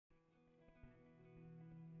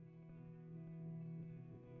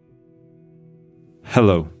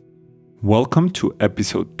Hello. Welcome to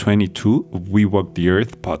episode 22 of We Walk the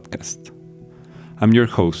Earth podcast. I'm your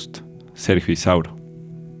host, Sergio Isauro.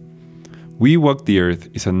 We Walk the Earth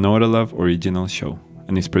is a Nodalove original show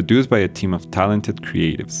and is produced by a team of talented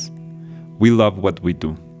creatives. We love what we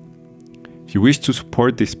do. If you wish to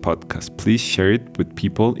support this podcast, please share it with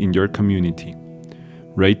people in your community.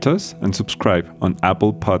 Rate us and subscribe on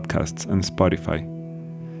Apple Podcasts and Spotify.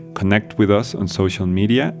 Connect with us on social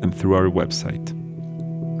media and through our website.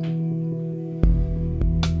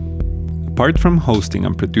 Apart from hosting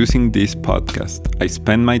and producing this podcast, I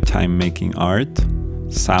spend my time making art,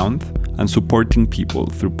 sound, and supporting people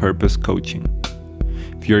through purpose coaching.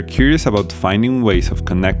 If you're curious about finding ways of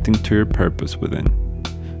connecting to your purpose within,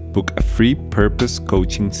 book a free purpose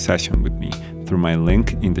coaching session with me through my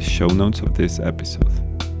link in the show notes of this episode.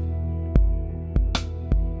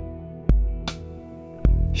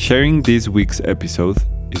 Sharing this week's episode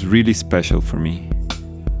is really special for me,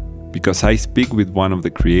 because I speak with one of the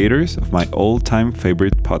creators of my all-time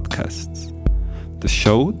favorite podcasts, the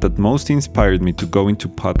show that most inspired me to go into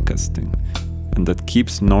podcasting and that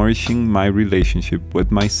keeps nourishing my relationship with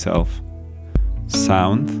myself,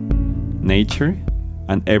 sound, nature,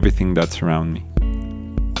 and everything that's around me.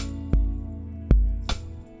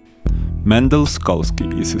 Mendel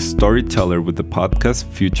Skalski is a storyteller with the podcast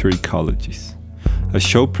Future Ecologies, a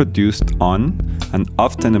show produced on and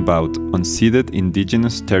often about unceded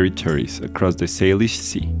indigenous territories across the Salish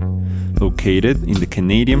Sea, located in the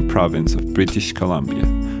Canadian province of British Columbia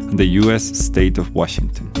and the US state of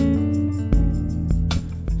Washington.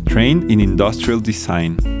 Trained in industrial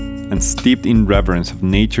design and steeped in reverence of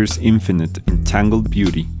nature's infinite entangled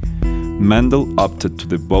beauty, Mendel opted to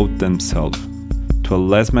devote themselves to a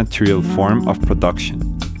less material form of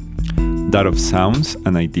production, that of sounds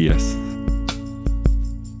and ideas.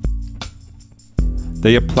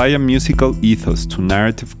 They apply a musical ethos to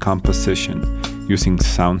narrative composition, using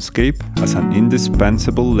soundscape as an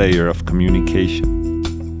indispensable layer of communication.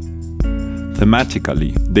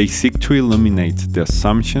 Thematically, they seek to illuminate the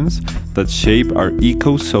assumptions that shape our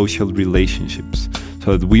eco-social relationships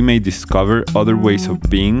so that we may discover other ways of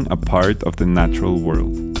being a part of the natural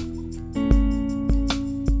world.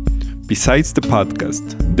 Besides the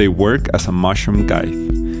podcast, they work as a mushroom guide,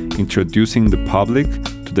 introducing the public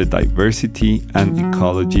to the diversity and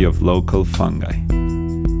ecology of local fungi.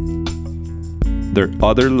 Their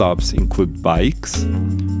other loves include bikes,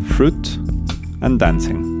 fruit, and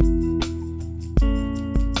dancing.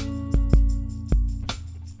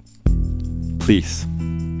 Please,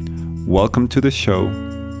 welcome to the show,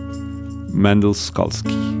 Mendel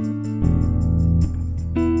Skalski.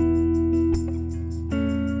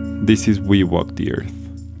 This is We Walk the Earth.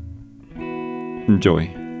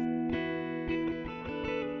 Enjoy.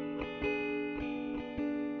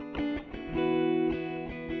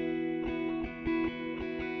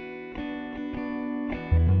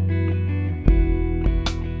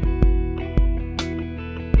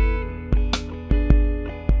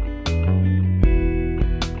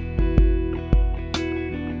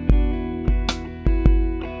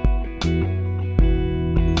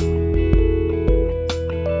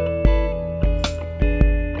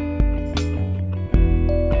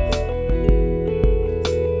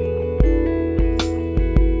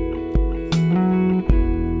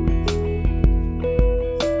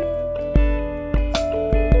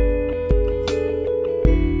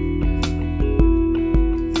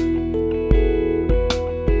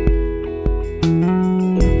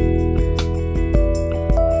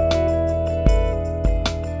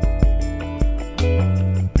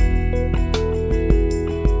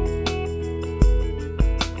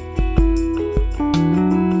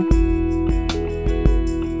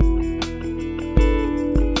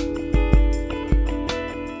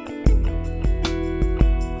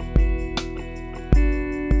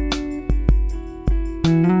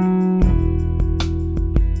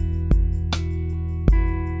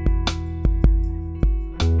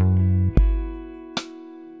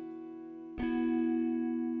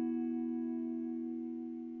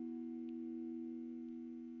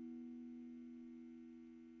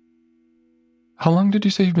 How long did you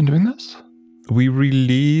say you've been doing this? We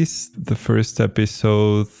released the first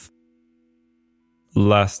episode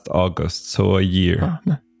last August, so a year.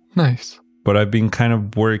 Oh, nice. But I've been kind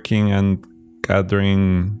of working and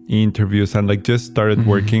gathering interviews and just started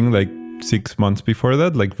working 6 months before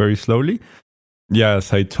that, very slowly. Yeah,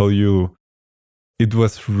 as I told you, it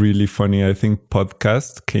was really funny. I think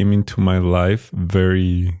podcast came into my life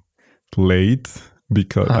very late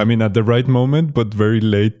because, at the right moment, but very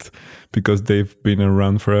late because they've been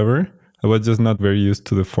around forever. I was just not very used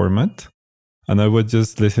to the format. And I was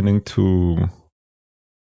just listening to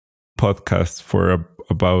podcast for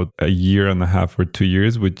about a year and a half or 2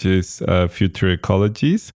 years, which is Future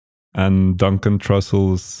Ecologies and Duncan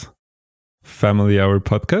Trussell's Family Hour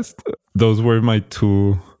podcast. Those were my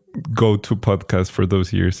two go-to podcasts for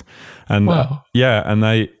those years. And Wow. and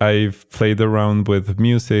I've played around with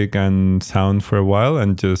music and sound for a while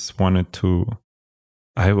and just wanted to,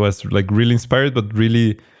 I was like really inspired, but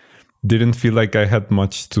really didn't feel like I had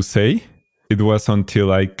much to say. It was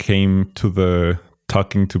until I came to the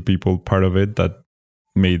talking to people part of it that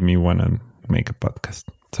made me want to make a podcast.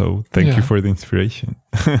 So thank you for the inspiration.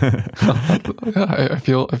 I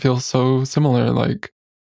feel so similar. Like,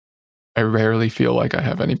 I rarely feel like I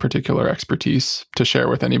have any particular expertise to share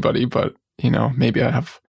with anybody, but maybe I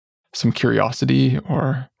have some curiosity,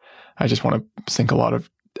 or I just want to sink a lot of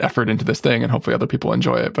effort into this thing, and hopefully other people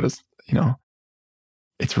enjoy it. But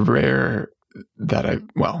it's rare that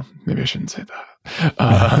maybe I shouldn't say that.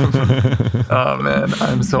 Oh man,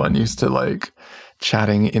 I'm so unused to like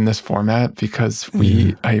chatting in this format because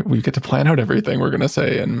we get to plan out everything we're gonna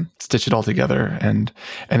say and stitch it all together, and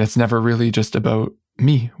it's never really just about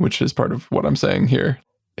me, which is part of what I'm saying here.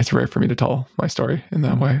 It's rare for me to tell my story in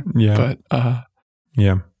that way. Yeah. But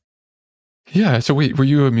yeah. So wait, were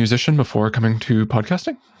you a musician before coming to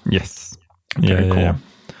podcasting? Yes. Very cool.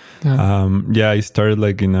 Yeah. I started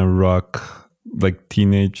like in a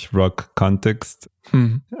teenage rock context.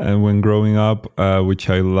 And when growing up, which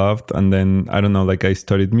I loved, and then I don't know, like I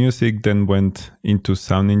studied music, then went into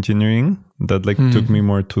sound engineering. That took me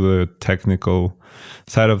more to the technical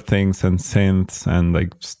side of things and synths and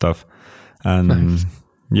like stuff. And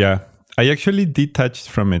I actually detached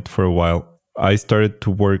from it for a while. I started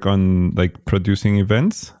to work on like producing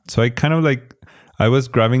events. So I kind of like, I was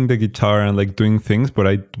grabbing the guitar and like doing things, but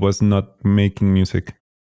I was not making music.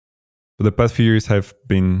 For the past few years, I've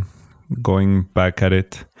been going back at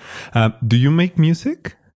it. Do you make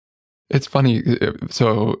music? It's funny.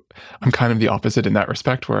 So I'm kind of the opposite in that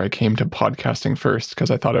respect, where I came to podcasting first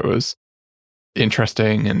because I thought it was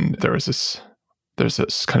interesting, and there's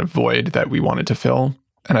this kind of void that we wanted to fill.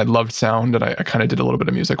 And I loved sound, and I kind of did a little bit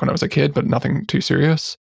of music when I was a kid, but nothing too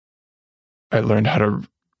serious. I learned how to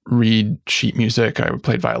read sheet music. I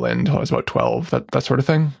played violin until I was about 12, that sort of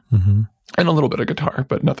thing. Mm-hmm. And a little bit of guitar,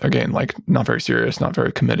 but not very serious, not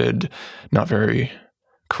very committed, not very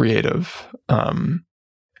creative.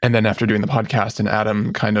 And then after doing the podcast and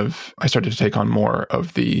Adam, I started to take on more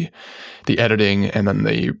of the editing and then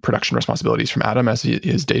the production responsibilities from Adam as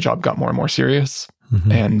his day job got more and more serious.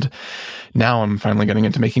 Mm-hmm. And now I'm finally getting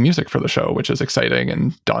into making music for the show, which is exciting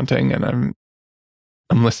and daunting. And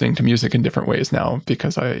I'm listening to music in different ways now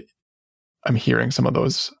because I'm hearing some of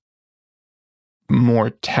those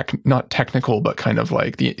more not technical, but kind of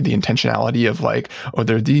like the intentionality of like, oh,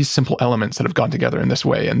 there are these simple elements that have gone together in this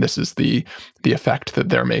way, and this is the effect that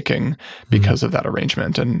they're making because of that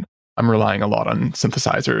arrangement. And I'm relying a lot on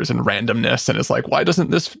synthesizers and randomness, and it's like, why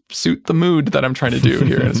doesn't this suit the mood that I'm trying to do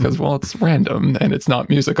here? And it's because, well, it's random and it's not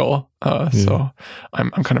musical. So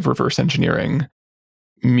I'm kind of reverse engineering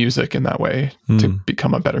music in that way to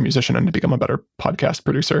become a better musician and to become a better podcast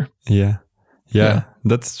producer. Yeah.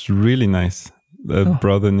 That's really nice.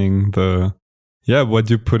 Broadening what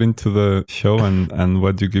you put into the show and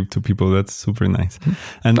what you give to people. That's super nice.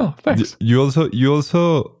 And thanks. You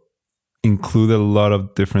also include a lot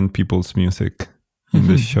of different people's music in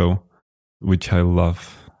the show, which I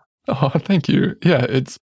love. Oh, thank you. Yeah,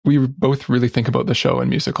 we both really think about the show in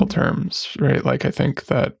musical terms, right? Like, I think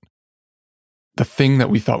that the thing that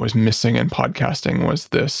we thought was missing in podcasting was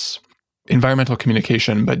this environmental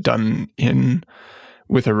communication, but done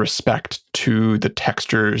with a respect to the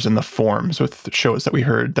textures and the forms, with shows that we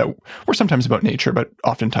heard that were sometimes about nature, but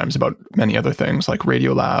oftentimes about many other things like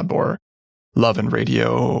Radiolab or Love and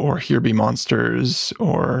Radio or Here Be Monsters,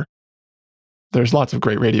 or there's lots of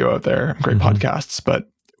great radio out there, great podcasts, but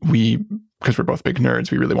because we're both big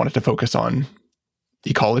nerds, we really wanted to focus on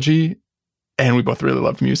ecology. And we both really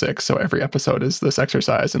loved music. So every episode is this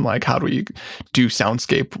exercise in like, how do we do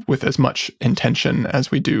soundscape with as much intention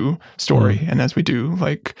as we do story and as we do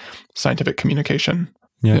like scientific communication.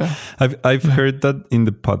 Yeah. I've heard that in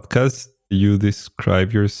the podcast, you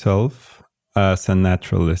describe yourself as a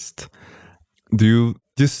naturalist. Do you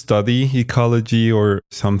just study ecology or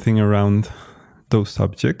something around those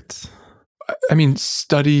subjects? I mean,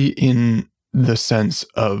 study in the sense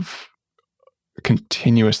of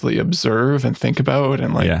continuously observe and think about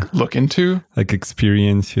and look into, like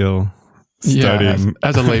experiential studying.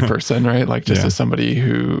 As a layperson, right? Like just as somebody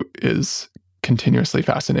who is continuously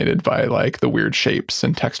fascinated by like the weird shapes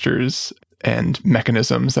and textures and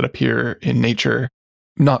mechanisms that appear in nature.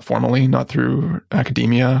 Not formally, not through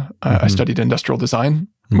academia. I studied industrial design.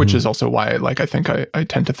 which is also why I think I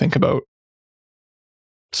tend to think about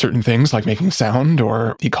certain things like making sound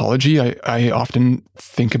or ecology. I often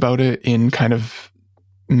think about it in kind of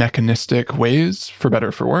mechanistic ways, for better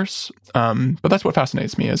or for worse. But that's what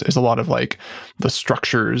fascinates me is a lot of like the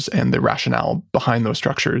structures and the rationale behind those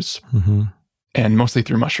structures, and mostly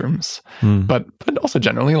through mushrooms. But also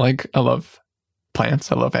generally, like I love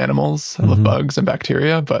plants, I love animals, I love bugs and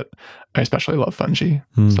bacteria, but I especially love fungi.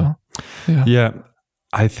 So yeah,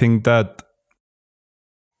 I think that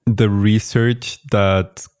the research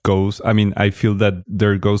that goes, I mean, I feel that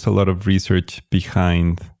there goes a lot of research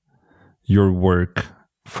behind your work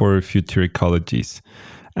for future ecologies,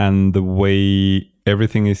 and the way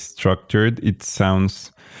everything is structured, it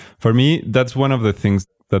sounds, for me, that's one of the things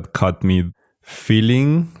that caught me,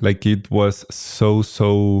 feeling like it was so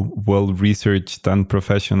well researched and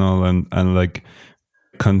professional and like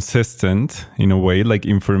consistent in a way, like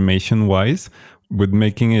information wise, with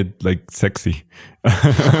making it like sexy,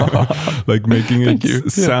 like making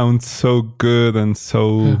it sound so good and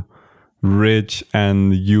so rich,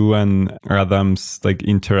 and you and Adam's like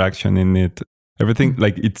interaction in it, everything,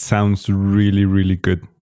 like it sounds really good.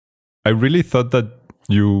 I really thought that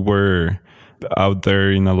you were out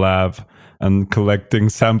there in a lab and collecting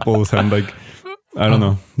samples and like, I don't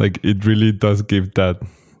know, like it really does give that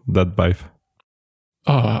vibe.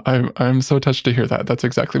 Oh, I'm so touched to hear that. That's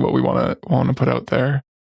exactly what we want to put out there.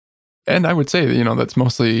 And I would say that, that's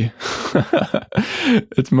mostly,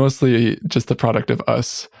 it's mostly just the product of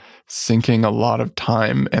us sinking a lot of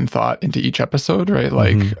time and thought into each episode, right?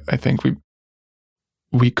 Like, I think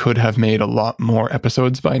we could have made a lot more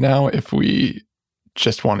episodes by now if we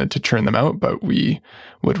just wanted to churn them out, but we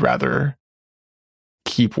would rather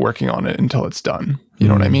keep working on it until it's done. You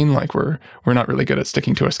know what I mean? Like we're not really good at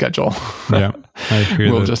sticking to a schedule. Yeah, I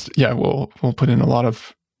hear we'll that. just, we'll put in a lot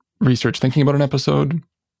of research thinking about an episode.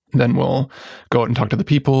 Then we'll go out and talk to the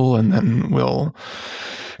people, and then we'll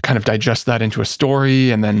kind of digest that into a story,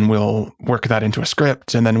 and then we'll work that into a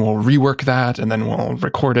script, and then we'll rework that, and then we'll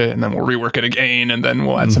record it, and then we'll rework it again, and then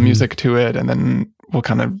we'll add some music to it, and then we'll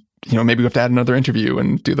kind of, maybe we have to add another interview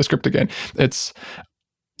and do the script again. It's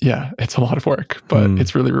a lot of work, but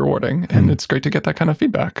it's really rewarding, and it's great to get that kind of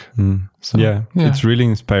feedback. So, yeah, it's really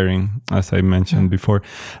inspiring, as I mentioned before.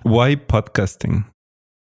 Why podcasting?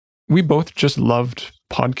 We both just loved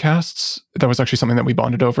podcasts. That was actually something that we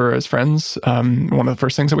bonded over as friends. One of the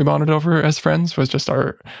first things that we bonded over as friends was just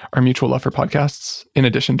our mutual love for podcasts, in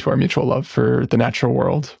addition to our mutual love for the natural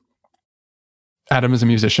world. Adam is a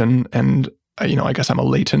musician, and I guess I'm a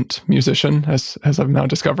latent musician, as I'm now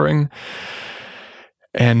discovering.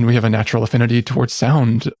 And we have a natural affinity towards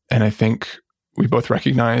sound. And I think we both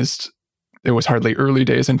recognized it was hardly early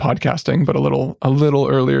days in podcasting, but a little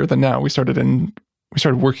earlier than now. We started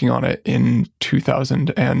working on it in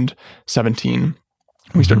 2017.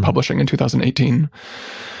 We started publishing in 2018.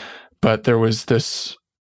 But there was this,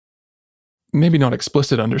 maybe not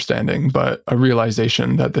explicit understanding, but a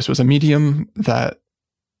realization that this was a medium that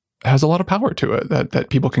has a lot of power to it,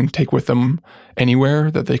 that people can take with them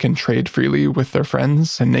anywhere, that they can trade freely with their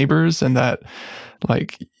friends and neighbors, and that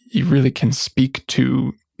like you really can speak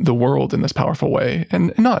to the world in this powerful way,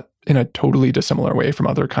 and not in a totally dissimilar way from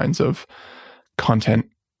other kinds of content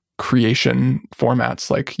creation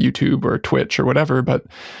formats like YouTube or Twitch or whatever, but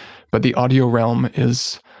the audio realm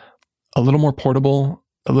is a little more portable,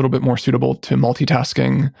 a little bit more suitable to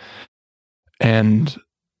multitasking. And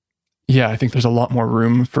I think there's a lot more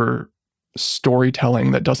room for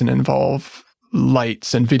storytelling that doesn't involve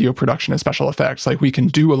lights and video production and special effects. Like we can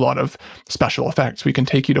do a lot of special effects. We can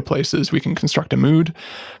take you to places, we can construct a mood,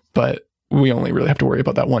 but we only really have to worry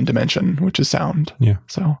about that one dimension, which is sound. Yeah.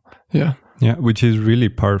 So, yeah. Yeah, which is really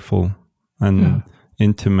powerful and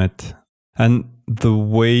intimate. And the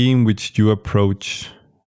way in which you approach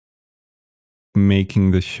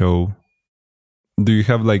making the show, do you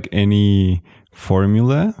have like any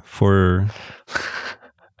formula for?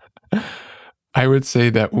 I would say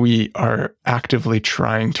that we are actively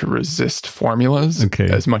trying to resist formulas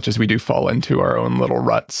as much as we do fall into our own little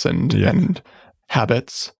ruts and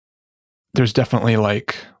habits. There's definitely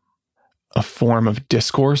like a form of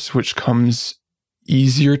discourse which comes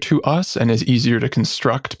easier to us and is easier to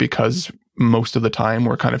construct because most of the time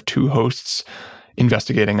we're kind of two hosts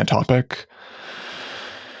investigating a topic.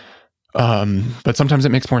 But sometimes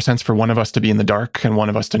it makes more sense for one of us to be in the dark and one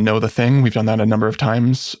of us to know the thing. We've done that a number of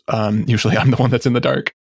times. Usually I'm the one that's in the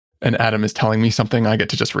dark and Adam is telling me something. I get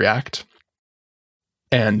to just react.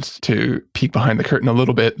 And to peek behind the curtain a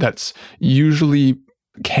little bit, that's usually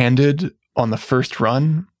candid on the first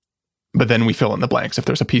run. But then we fill in the blanks. If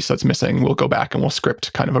there's a piece that's missing, we'll go back and we'll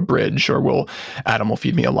script kind of a bridge, or Adam will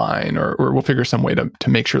feed me a line, or we'll figure some way to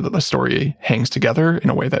make sure that the story hangs together in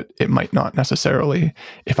a way that it might not necessarily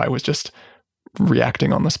if I was just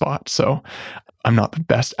reacting on the spot. So I'm not the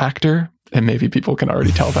best actor, and maybe people can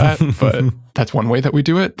already tell that, but that's one way that we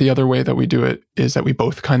do it. The other way that we do it is that we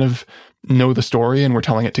both kind of know the story and we're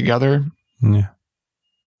telling it together. Yeah.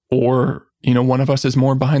 Or, one of us is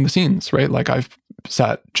more behind the scenes, right? Like I've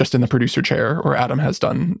sat just in the producer chair, or Adam has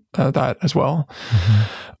done that as well.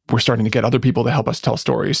 Mm-hmm. We're starting to get other people to help us tell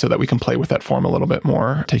stories so that we can play with that form a little bit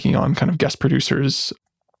more, taking on kind of guest producers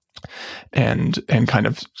and kind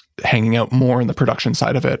of hanging out more in the production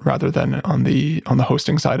side of it rather than on the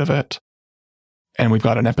hosting side of it. And we've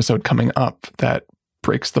got an episode coming up that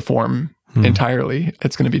breaks the form entirely.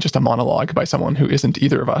 It's going to be just a monologue by someone who isn't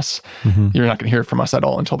either of us. Mm-hmm. You're not going to hear from us at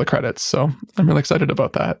all until the credits. So I'm really excited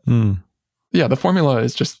about that. Yeah, the formula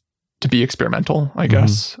is just to be experimental, I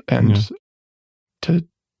guess, and to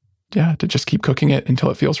just keep cooking it until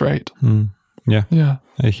it feels right. Yeah,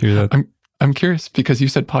 I hear that. I'm curious because you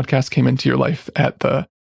said podcasts came into your life at the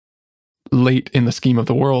late in the scheme of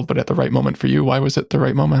the world, but at the right moment for you. Why was it the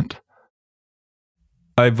right moment?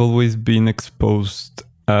 I've always been exposed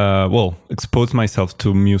myself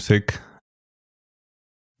to music,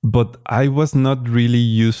 but I was not really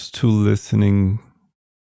used to listening.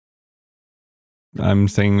 I'm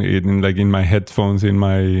saying it in my headphones, in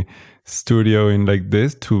my studio, in like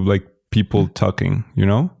this, to like people talking,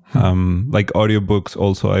 like audiobooks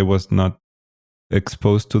also, I was not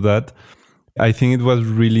exposed to that. I think it was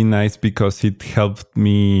really nice because it helped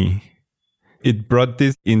me. It brought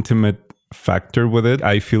this intimate factor with it.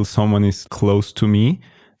 I feel someone is close to me,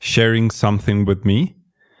 sharing something with me.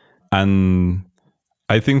 And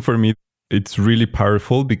I think for me, it's really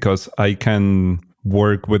powerful because I can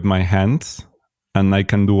work with my hands and I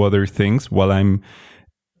can do other things while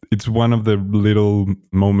it's one of the little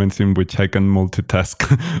moments in which I can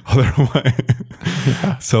multitask otherwise.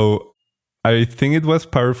 Yeah. So I think it was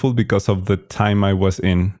powerful because of the time I was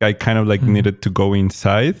in. I kind of needed to go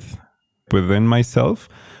inside within myself,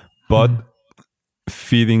 but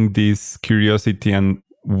feeding this curiosity and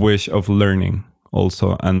wish of learning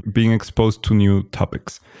also and being exposed to new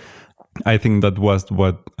topics. I think that was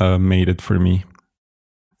what made it for me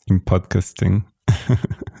in podcasting.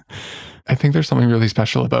 I think there's something really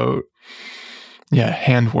special about,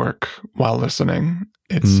 handwork while listening.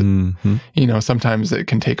 It's, sometimes it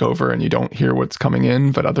can take over and you don't hear what's coming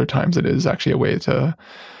in, but other times it is actually a way to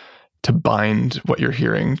bind what you're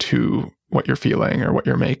hearing to what you're feeling or what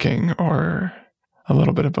you're making, or a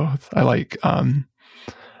little bit of both.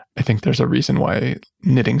 I think there's a reason why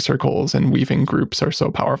knitting circles and weaving groups are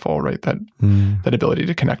so powerful, right? That ability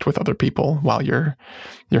to connect with other people while your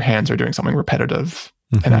hands are doing something repetitive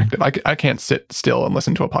and active. I can't sit still and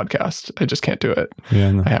listen to a podcast. I just can't do it.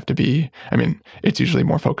 Yeah, no. I have to be, it's usually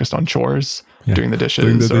more focused on chores, doing the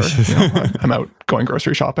dishes, or I'm out going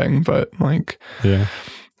grocery shopping, but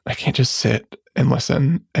I can't just sit and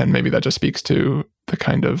listen. And maybe that just speaks to the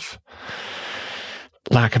kind of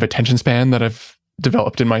lack of attention span that I've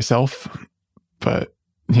developed in myself. But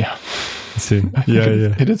it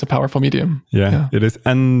is a powerful medium. Yeah, it is.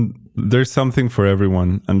 And there's something for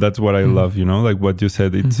everyone. And that's what I love, like what you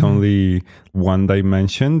said, it's only one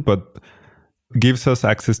dimension, but gives us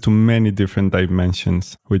access to many different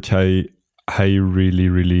dimensions, which I really,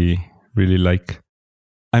 really, really like.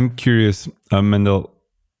 I'm curious, Mendel,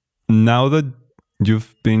 now that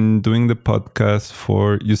you've been doing the podcast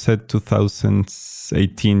for, you said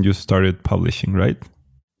 2018 you started publishing, right?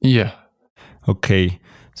 Yeah. Okay.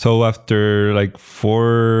 So after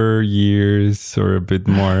 4 years or a bit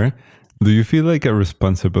more, do you feel like a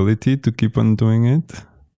responsibility to keep on doing it?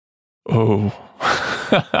 Oh.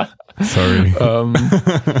 Sorry.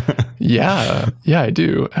 Yeah, I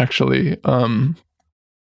do actually.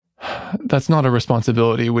 That's not a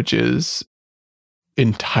responsibility which is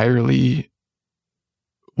entirely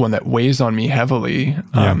one that weighs on me heavily.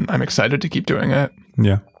 I'm excited to keep doing it.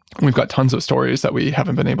 Yeah. We've got tons of stories that we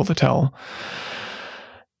haven't been able to tell.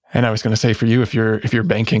 And I was going to say for you, if you're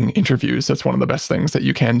banking interviews, that's one of the best things that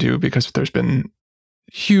you can do, because there's been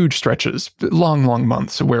huge stretches, long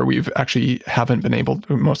months where we've actually haven't been able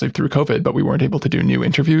to, mostly through COVID, but we weren't able to do new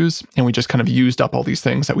interviews. And we just kind of used up all these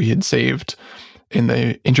things that we had saved in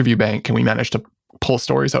the interview bank, and we managed to pull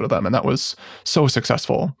stories out of them. And that was so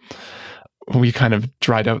successful. We kind of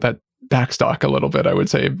dried out that backstock a little bit, I would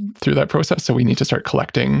say, through that process. So we need to start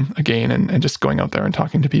collecting again and just going out there and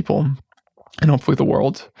talking to people. And hopefully the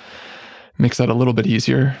world makes that a little bit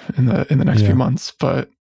easier in the next few months. But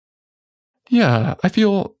yeah, I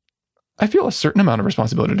feel I feel a certain amount of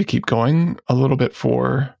responsibility to keep going, a little bit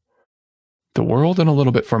for the world and a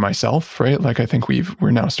little bit for myself, right? Like, I think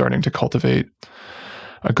we're now starting to cultivate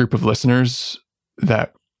a group of listeners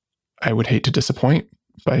that I would hate to disappoint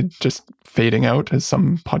by just fading out, as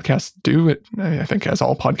some podcasts do. I think as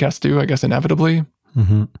all podcasts do, I guess, inevitably.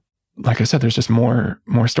 Mm-hmm. Like I said, there's just more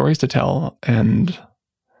stories to tell. And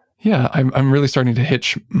yeah, I'm really starting to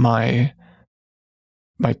hitch my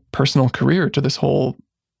personal career to this whole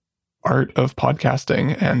art of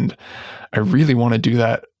podcasting. And I really want to do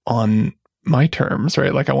that on my terms,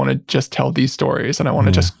 right? Like, I want to just tell these stories, and I want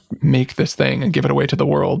to just make this thing and give it away to the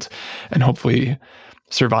world, and hopefully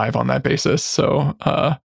survive on that basis. So,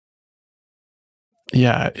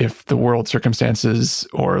 yeah, if the world circumstances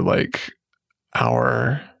or like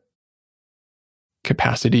our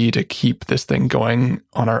capacity to keep this thing going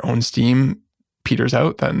on our own steam peters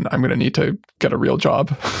out, then I'm going to need to get a real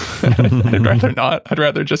job. I'd rather not. I'd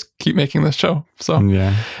rather just keep making this show. So,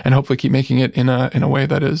 and hopefully keep making it in a way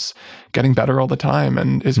that is getting better all the time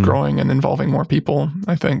and is growing and involving more people.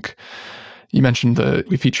 I think you mentioned that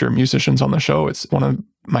we feature musicians on the show. It's one of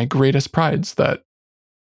my greatest prides that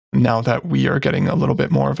now that we are getting a little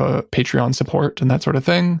bit more of a Patreon support and that sort of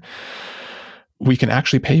thing, we can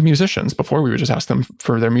actually pay musicians. Before, we would just ask them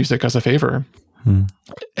for their music as a favor.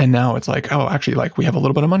 And now it's like, oh, actually, like, we have a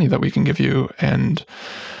little bit of money that we can give you. And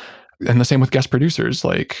the same with guest producers,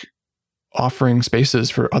 like offering spaces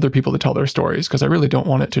for other people to tell their stories. Because I really don't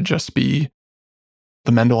want it to just be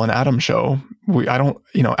the Mendel and Adam show.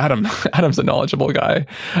 Adam's a knowledgeable guy.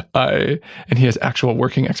 And he has actual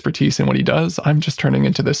working expertise in what he does. I'm just turning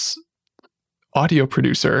into this audio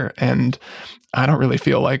producer, and I don't really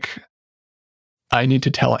feel like I need to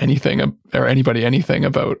tell anything or anybody anything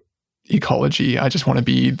about ecology. I just want to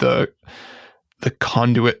be the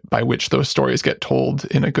conduit by which those stories get told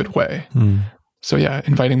in a good way. So yeah,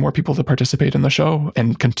 inviting more people to participate in the show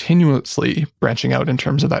and continuously branching out in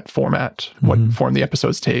terms of that format, what form the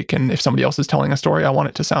episodes take. And if somebody else is telling a story, I want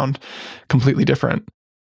it to sound completely different.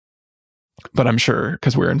 But I'm sure,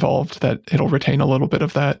 because we're involved, that it'll retain a little bit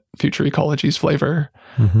of that Future Ecologies flavor.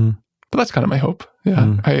 But that's kind of my hope.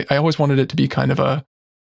 Yeah. I always wanted it to be kind of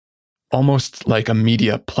almost like a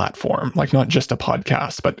media platform, like not just a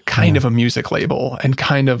podcast, but kind of a music label, and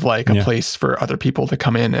kind of like a place for other people to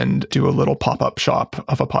come in and do a little pop-up shop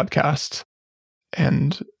of a podcast.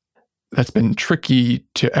 And that's been tricky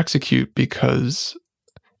to execute, because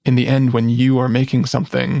in the end, when you are making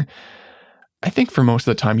something, I think for most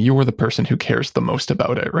of the time, you're the person who cares the most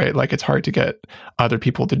about it, right? Like, it's hard to get other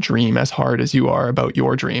people to dream as hard as you are about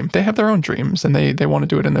your dream. They have their own dreams, and they want to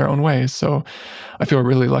do it in their own ways. So I feel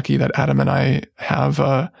really lucky that Adam and I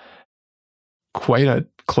have quite a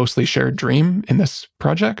closely shared dream in this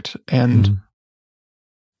project. And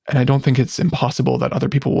I don't think it's impossible that other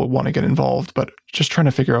people will want to get involved, but just trying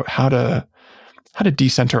to figure out how to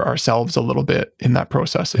decenter ourselves a little bit in that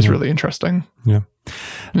process is really interesting.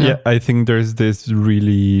 Yeah, I think there's this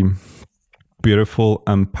really beautiful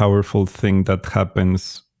and powerful thing that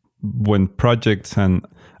happens when projects and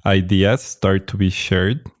ideas start to be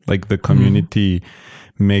shared. Like, the community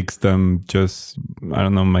makes them just, I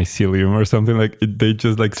don't know, mycelium or something. Like, they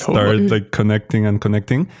just like start like connecting. And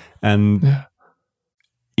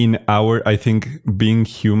I think being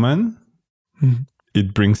human,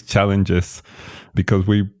 it brings challenges, because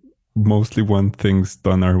we mostly want things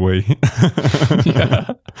done our way.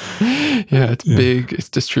 It's big, it's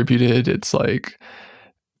distributed, it's like,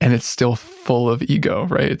 and it's still full of ego,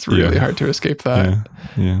 right? It's really hard to escape that.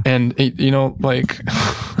 And like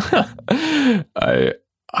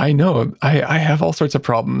I know I have all sorts of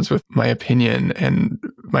problems with my opinion and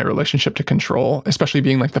my relationship to control, especially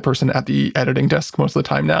being like the person at the editing desk most of the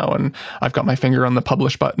time now, and I've got my finger on the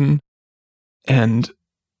publish button. And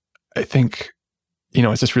I think,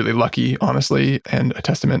 it's just really lucky, honestly, and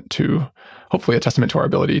hopefully a testament to our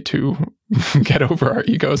ability to get over our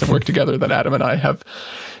egos and work together, that Adam and I have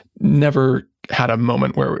never had a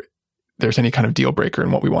moment where there's any kind of deal breaker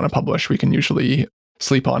in what we want to publish. We can usually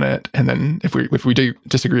sleep on it, and then if we do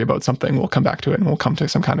disagree about something, we'll come back to it and we'll come to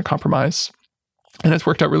some kind of compromise. And it's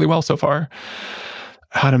worked out really well so far.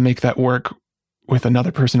 How to make that work with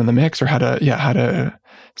another person in the mix, or how to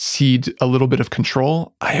cede a little bit of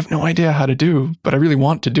control, I have no idea how to do, but I really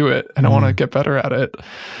want to do it, and I want to get better at it.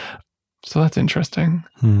 So that's interesting.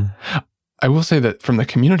 I will say that from the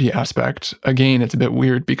community aspect, again, it's a bit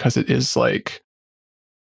weird, because it is like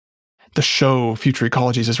the show Future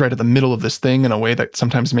Ecologies is right at the middle of this thing in a way that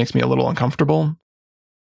sometimes makes me a little uncomfortable.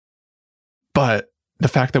 But the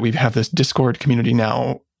fact that we have this Discord community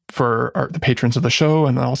now for the patrons of the show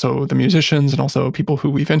and also the musicians and also people who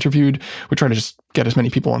we've interviewed. We try to just get as many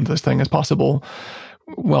people onto this thing as possible,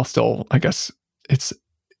 while still, I guess, it's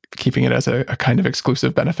keeping it as a kind of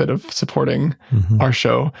exclusive benefit of supporting our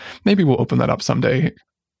show. Maybe we'll open that up someday.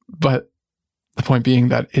 But the point being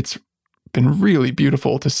that it's been really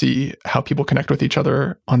beautiful to see how people connect with each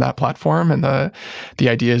other on that platform, and the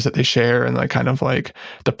ideas that they share, and the kind of like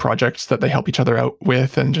the projects that they help each other out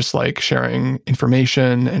with, and just like sharing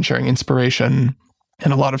information and sharing inspiration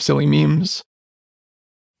and a lot of silly memes.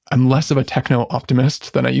 I'm less of a techno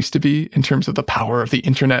optimist than I used to be in terms of the power of the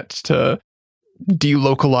internet to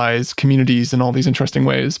delocalize communities in all these interesting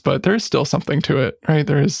ways, but there's still something to it, right?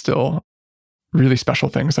 There is still really special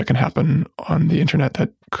things that can happen on the internet that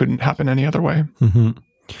couldn't happen any other way.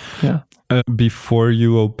 Yeah. Before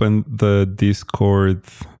you opened the Discord,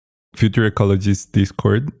 Future Ecology's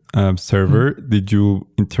Discord server, did you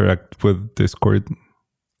interact with Discord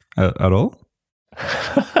at all?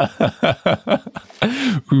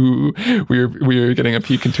 Ooh, we're getting a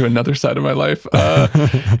peek into another side of my life.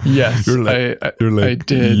 Yes, I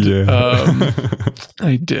did. Yeah.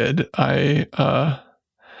 I did.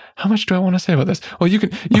 How much do I want to say about this? Well, you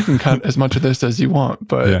can cut as much of this as you want,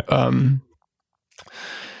 but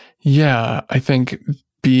yeah, I think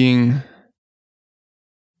being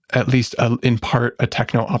at least in part a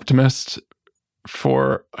techno optimist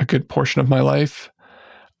for a good portion of my life,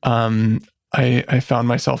 I found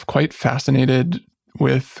myself quite fascinated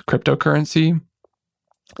with cryptocurrency,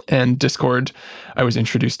 and Discord I was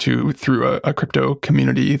introduced to through a crypto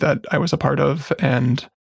community that I was a part of. And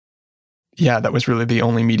yeah, that was really the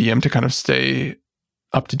only medium to kind of stay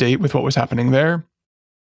up to date with what was happening there.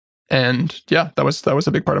 And yeah, that was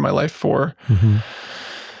a big part of my life for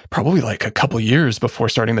probably like a couple years before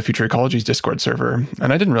starting the Future Ecology's Discord server.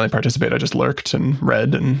 And I didn't really participate. I just lurked and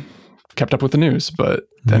read and kept up with the news. But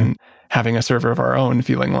then having a server of our own,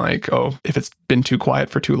 feeling like, oh, if it's been too quiet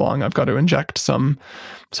for too long, I've got to inject some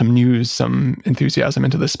news, some enthusiasm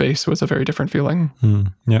into this space, was a very different feeling.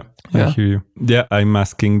 Yeah, I hear you. Yeah, I'm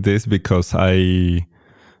asking this because I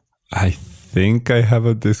think I have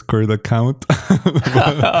a Discord account.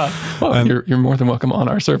 Well, you're more than welcome on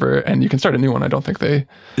our server, and you can start a new one. I don't think they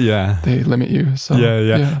limit you. So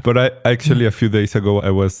yeah. But I actually a few days ago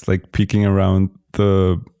I was like peeking around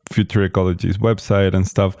the Future Ecology's website and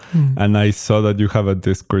stuff, and I saw that you have a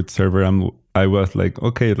Discord server, and I was like,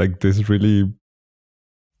 okay, like this really,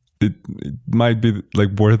 it might be like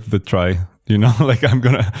worth the try, you know. Like I'm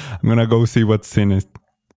gonna go see what's in it.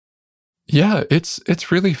 Yeah,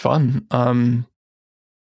 it's really fun.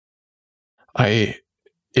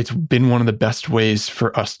 It's been one of the best ways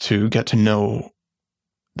for us to get to know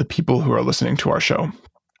the people who are listening to our show.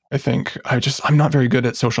 I think I'm not very good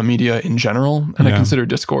at social media in general, and I consider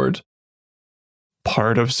Discord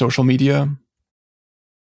part of social media.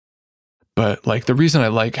 But like the reason I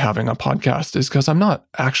like having a podcast is because I'm not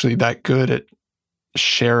actually that good at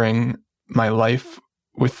sharing my life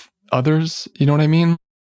with others. You know what I mean?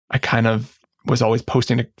 I kind of was always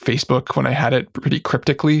posting to Facebook when I had it pretty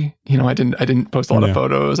cryptically. You know, I didn't post a lot of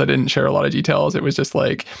photos. I didn't share a lot of details. It was just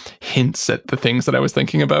like hints at the things that I was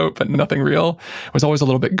thinking about, but nothing real. I was always a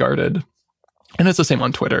little bit guarded. And it's the same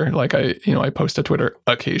on Twitter. Like I post to Twitter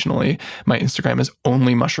occasionally. My Instagram is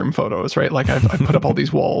only mushroom photos, right? Like I've put up all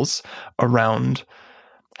these walls around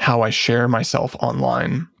how I share myself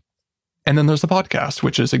online. And then there's the podcast,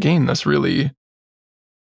 which is again, this really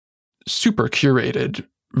super curated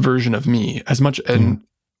version of me, as much and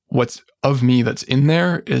what's of me that's in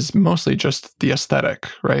there is mostly just the aesthetic,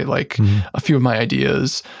 right? Like a few of my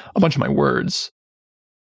ideas, a bunch of my words,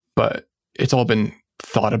 but it's all been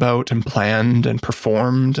thought about and planned and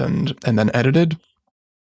performed and then edited.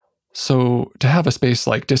 So to have a space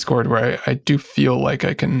like Discord where I do feel like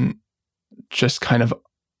I can just kind of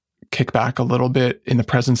kick back a little bit in the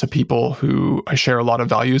presence of people who I share a lot of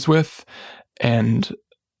values with, and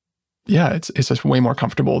yeah, it's just way more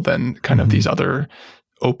comfortable than kind of these other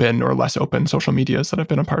open or less open social medias that I've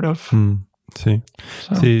been a part of.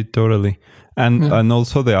 See, totally. And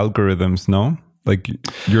also the algorithms, no? Like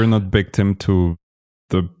you're not victim to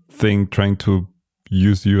the thing trying to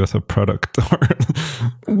use you as a product.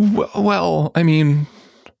 Well, I mean,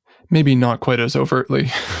 maybe not quite as overtly.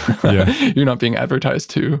 You're not being advertised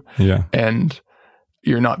to. And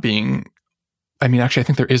you're not being... I mean, actually, I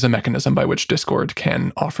think there is a mechanism by which Discord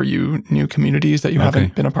can offer you new communities that you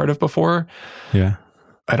haven't been a part of before.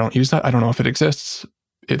 I don't use that. I don't know if it exists.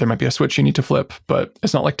 There might be a switch you need to flip, but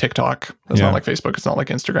it's not like TikTok. It's not like Facebook. It's not like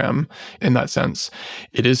Instagram in that sense.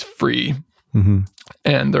 It is free.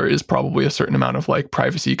 And there is probably a certain amount of like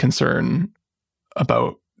privacy concern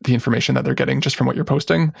about the information that they're getting just from what you're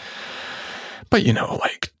posting. But,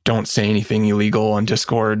 like, don't say anything illegal on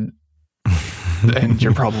Discord and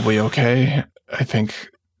you're probably okay. I think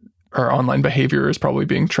our online behavior is probably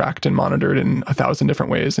being tracked and monitored in 1,000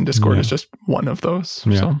 different ways, and Discord is just one of those.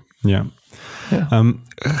 Yeah.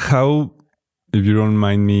 How, if you don't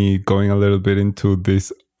mind me going a little bit into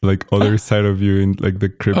this, like, other side of you in, like, the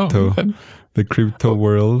crypto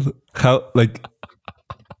world, how, like,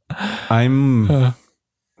 I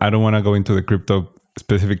don't want to go into the crypto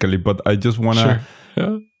specifically, but I just want to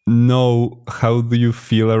know, how do you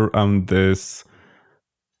feel around this?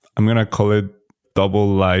 I'm going to call it double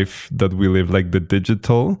life that we live, like the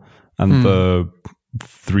digital and the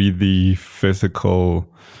 3D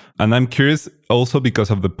physical. And I'm curious also because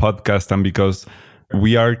of the podcast and because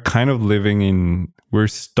we are kind of we're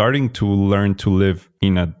starting to learn to live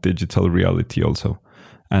in a digital reality also.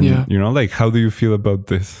 And, like, how do you feel about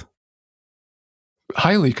this?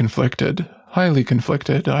 Highly conflicted.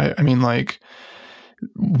 I mean, like,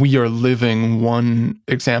 we are living one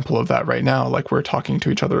example of that right now. Like, we're talking to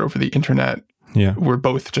each other over the internet. Yeah. We're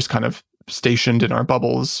both just kind of stationed in our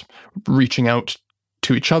bubbles, reaching out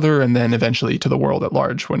to each other and then eventually to the world at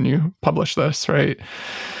large when you publish this, right?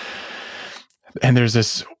 And there's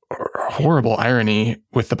this horrible irony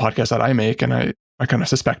with the podcast that I make, and I kind of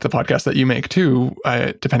suspect the podcast that you make too,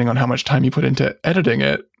 depending on how much time you put into editing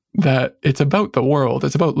it, that it's about the world.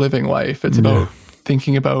 It's about living life. It's about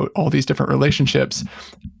thinking about all these different relationships.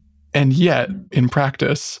 And yet, in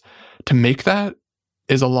practice, to make that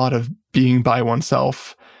is a lot of being by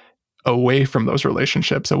oneself, away from those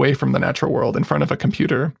relationships, away from the natural world, in front of a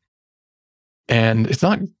computer. And it's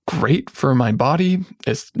not great for my body.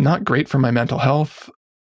 It's not great for my mental health.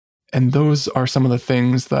 And those are some of the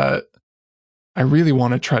things that I really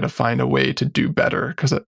want to try to find a way to do better,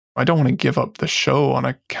 because I don't want to give up the show on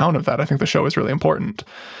account of that. I think the show is really important.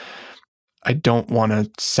 I don't want to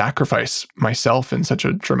sacrifice myself in such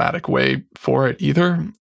a dramatic way for it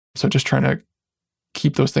either. So just trying to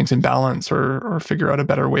keep those things in balance or figure out a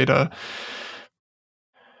better way to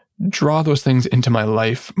draw those things into my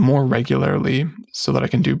life more regularly so that I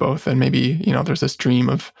can do both. And maybe, there's this dream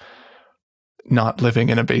of not living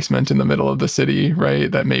in a basement in the middle of the city, right?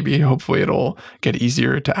 That maybe hopefully it'll get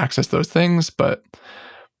easier to access those things, but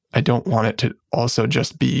I don't want it to also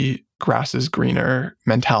just be grass is greener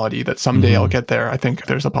mentality that someday I'll get there. I think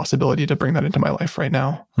there's a possibility to bring that into my life right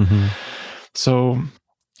now. So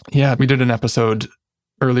yeah, we did an episode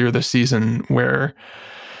earlier this season where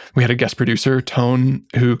we had a guest producer, Tone,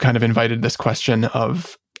 who kind of invited this question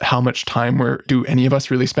of how much time do any of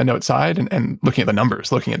us really spend outside, and looking at the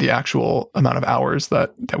numbers, looking at the actual amount of hours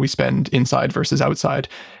that we spend inside versus outside,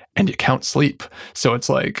 and you count sleep. So it's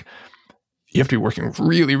like, you have to be working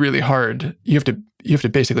really, really hard. You have to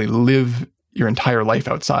basically live your entire life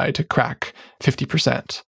outside to crack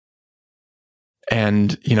 50%.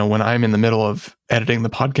 And, when I'm in the middle of editing the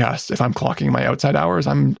podcast, if I'm clocking my outside hours,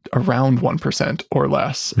 I'm around 1% or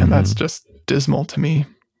less. And that's just dismal to me.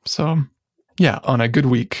 So yeah, on a good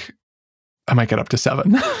week, I might get up to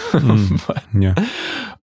 7. But,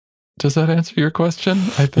 does that answer your question?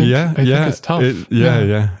 I think it's tough.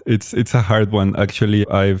 It's a hard one. Actually,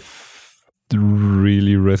 I've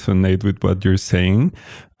really resonate with what you're saying.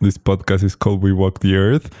 This podcast is called We Walk the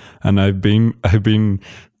Earth, and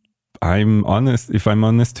I'm honest. If I'm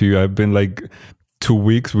honest to you, I've been like 2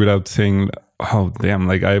 weeks without saying, oh damn,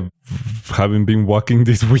 like I haven't been walking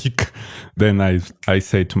this week. Then I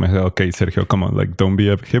say to myself, okay, Sergio, come on, like don't be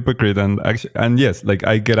a hypocrite. And yes, like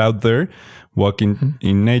I get out there walking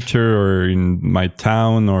in nature or in my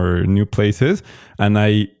town or new places, and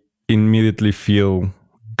I immediately feel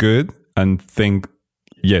good and think,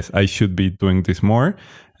 yes, I should be doing this more.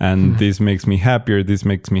 And this makes me happier. This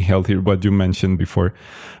makes me healthier. What you mentioned before.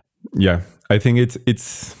 Yeah, I think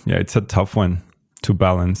it's a tough one to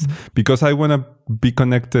balance because I want to be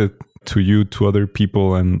connected to you, to other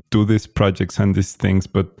people, and do these projects and these things.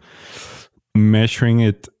 But measuring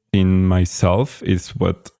it in myself is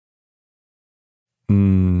what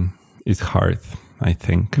is hard, I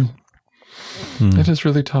think. It is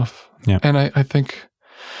really tough. Yeah. And I think,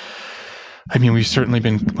 we've certainly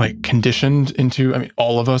been like conditioned into,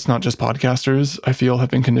 all of us, not just podcasters, I feel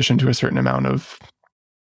have been conditioned to a certain amount of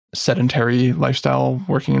sedentary lifestyle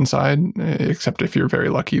working inside, except if you're very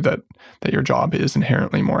lucky that your job is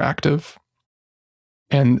inherently more active.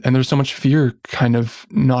 And there's so much fear kind of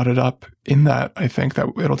knotted up in that, I think, that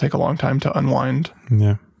it'll take a long time to unwind.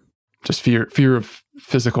 Yeah. Just fear of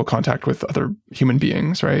physical contact with other human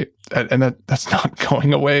beings, right? And that's not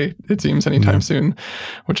going away, it seems, anytime soon,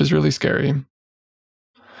 which is really scary.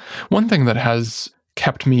 One thing that has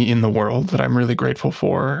kept me in the world that I'm really grateful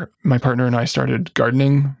for. My partner and I started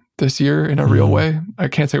gardening this year in a real way. I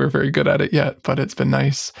can't say we're very good at it yet, but it's been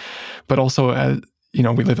nice. But also, as you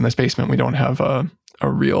know, we live in this basement. We don't have a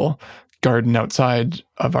real garden outside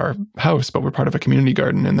of our house, but we're part of a community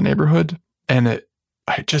garden in the neighborhood. And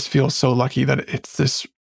I just feel so lucky that it's this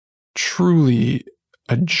truly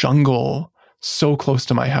a jungle so close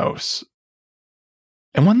to my house.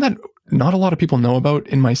 And one that not a lot of people know about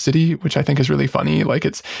in my city, which I think is really funny. Like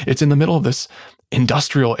it's in the middle of this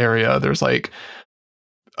industrial area. There's like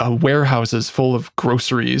warehouses full of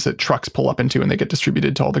groceries that trucks pull up into and they get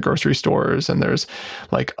distributed to all the grocery stores. And there's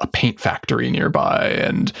like a paint factory nearby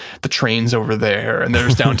and the train's over there and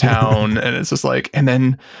there's downtown. And it's just like, and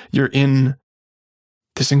then you're in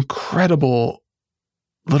this incredible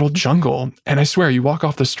little jungle. And I swear you walk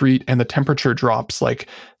off the street and the temperature drops like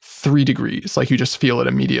 3 degrees. Like you just feel it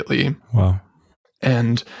immediately. Wow.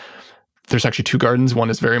 And there's actually 2 gardens.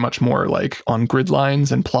 One is very much more like on grid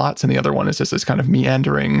lines and plots. And the other one is just this kind of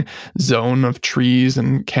meandering zone of trees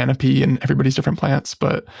and canopy and everybody's different plants.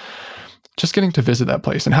 But just getting to visit that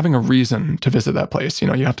place and having a reason to visit that place. You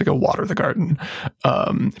know, you have to go water the garden,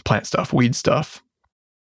 plant stuff, weed stuff,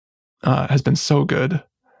 has been so good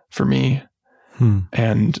for me.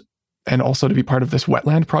 And also to be part of this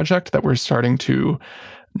wetland project that we're starting to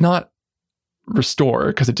not restore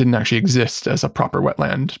because it didn't actually exist as a proper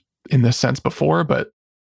wetland in this sense before, but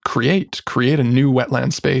create a new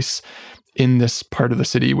wetland space in this part of the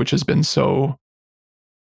city, which has been so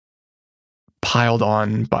piled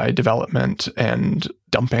on by development and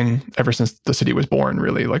dumping ever since the city was born,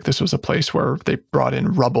 really. Like this was a place where they brought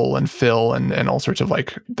in rubble and fill and all sorts of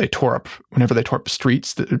like, whenever they tore up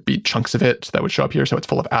streets, there'd be chunks of it that would show up here. So it's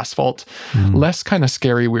full of asphalt, less kind of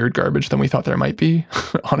scary, weird garbage than we thought there might be.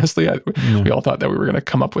 Honestly, we all thought that we were going to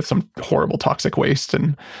come up with some horrible toxic waste.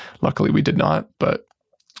 And luckily we did not, but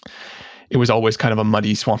it was always kind of a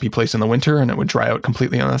muddy, swampy place in the winter and it would dry out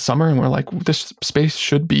completely in the summer. And we're like, this space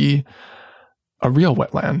should be a real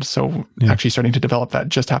wetland. So actually starting to develop that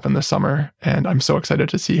just happened this summer. And I'm so excited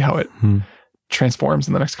to see how it transforms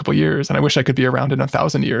in the next couple of years. And I wish I could be around in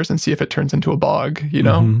 1,000 years and see if it turns into a bog, you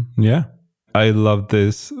know? Yeah. I love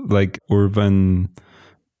this like urban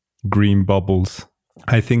green bubbles.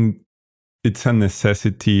 I think it's a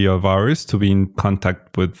necessity of ours to be in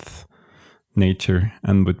contact with nature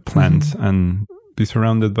and with plants and be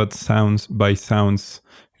surrounded by sounds,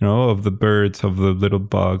 you know, of the birds, of the little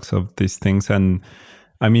bugs, of these things. And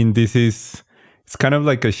I mean, it's kind of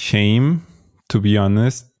like a shame, to be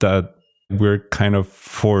honest, that we're kind of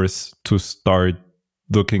forced to start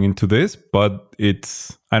looking into this, but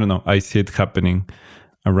I don't know, I see it happening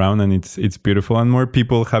around and it's beautiful. And more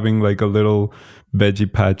people having like a little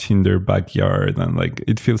veggie patch in their backyard and like,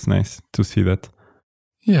 it feels nice to see that.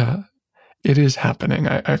 Yeah, it is happening.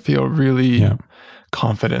 I feel really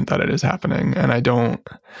confident that it is happening. And I don't,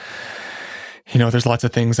 you know, there's lots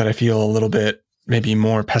of things that I feel a little bit maybe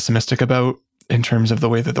more pessimistic about in terms of the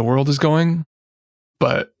way that the world is going.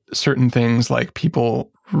 But certain things like people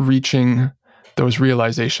reaching those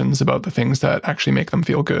realizations about the things that actually make them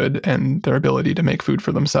feel good and their ability to make food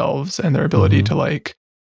for themselves and their ability to like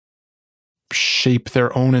shape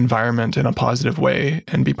their own environment in a positive way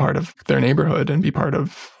and be part of their neighborhood and be part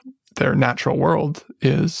of their natural world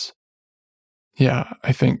is,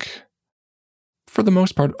 I think for the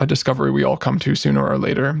most part, a discovery we all come to sooner or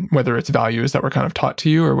later, whether it's values that were kind of taught to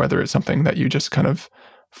you or whether it's something that you just kind of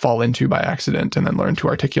fall into by accident and then learn to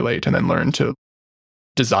articulate and then learn to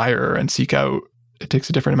desire and seek out. It takes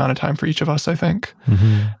a different amount of time for each of us, I think.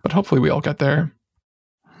 But hopefully we all get there.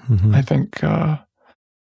 I think,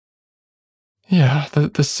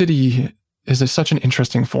 the city is such an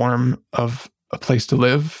interesting form of a place to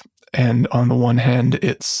live. And on the one hand,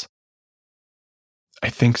 it's, I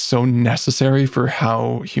think, so necessary for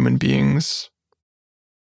how human beings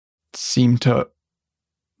seem to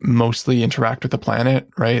mostly interact with the planet,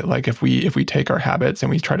 right? Like if we take our habits and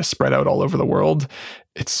we try to spread out all over the world,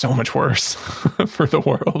 it's so much worse for the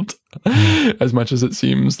world, as much as it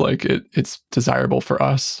seems like it's desirable for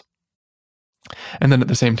us. And then at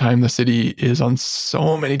the same time, the city is on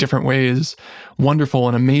so many different ways wonderful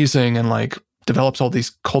and amazing and like develops all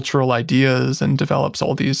these cultural ideas and develops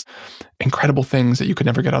all these incredible things that you could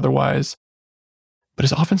never get otherwise, but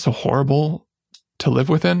is often so horrible to live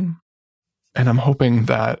within. And I'm hoping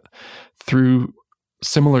that through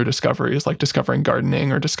similar discoveries, like discovering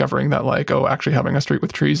gardening or discovering that like, oh, actually having a street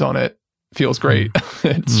with trees on it feels great.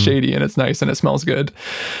 It's shady and it's nice and it smells good.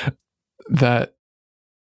 That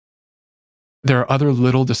there are other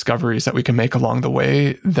little discoveries that we can make along the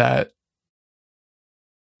way that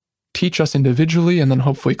teach us individually, and then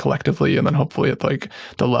hopefully collectively, and then hopefully at like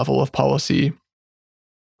the level of policy,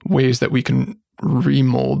 ways that we can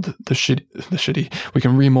remold we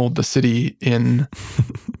can remold the city in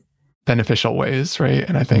beneficial ways, right?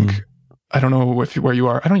 And I think, I don't know where you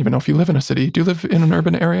are. I don't even know if you live in a city. Do you live in an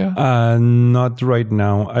urban area? Not right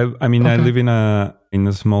now. I mean, okay. I live in a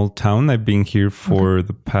small town. I've been here for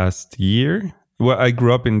the past year. Well, I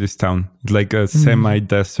grew up in this town. It's like a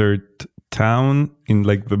semi-desert town in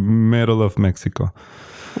like the middle of Mexico.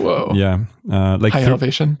 Whoa. Yeah. Like high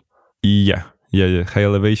elevation? Yeah. High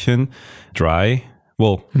elevation, dry.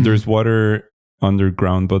 Well, there's water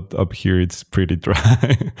underground, but up here it's pretty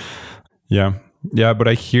dry. Yeah, but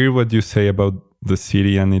I hear what you say about the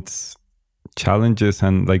city and its challenges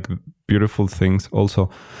and like beautiful things also.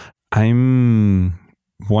 I'm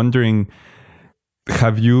wondering,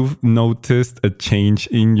 have you noticed a change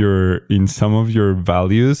in some of your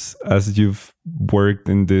values as you've worked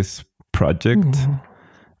in this project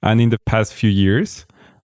and in the past few years?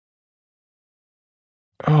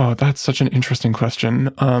 Oh, that's such an interesting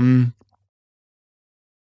question.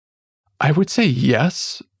 I would say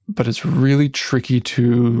yes, but it's really tricky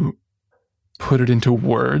to put it into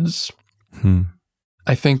words.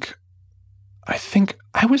 I think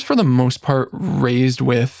I was, for the most part, raised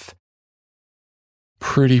with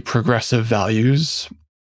pretty progressive values.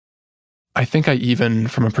 I think I even,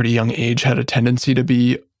 from a pretty young age, had a tendency to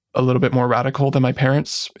be a little bit more radical than my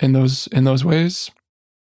parents in those ways.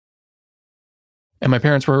 And my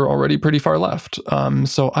parents were already pretty far left.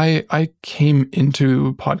 So I came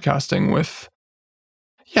into podcasting with,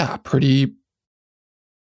 pretty,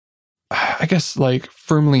 I guess, like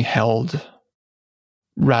firmly held,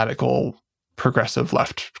 radical, progressive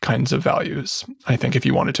left kinds of values. I think if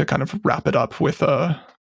you wanted to kind of wrap it up with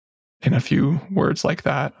in a few words like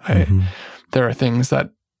that, there are things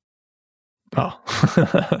that, what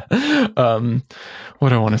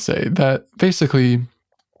do I want to say? That basically,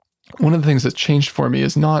 one of the things that's changed for me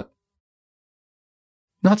is not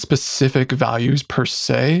specific values per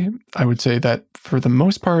se. I would say that for the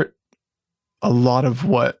most part, a lot of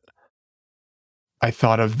what I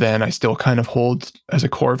thought of then, I still kind of hold as a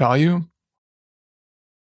core value.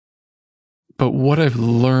 But what I've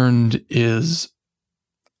learned is,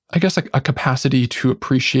 I guess, a capacity to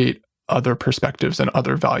appreciate other perspectives and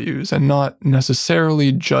other values and not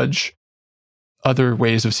necessarily judge other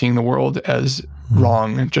ways of seeing the world as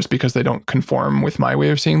wrong just because they don't conform with my way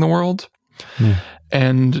of seeing the world.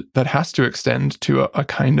 And that has to extend to a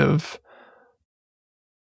kind of,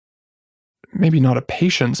 maybe not a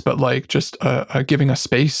patience, but like just a giving a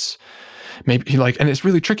space, maybe like, and it's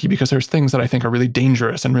really tricky because there's things that I think are really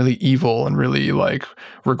dangerous and really evil and really like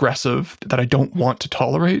regressive that I don't want to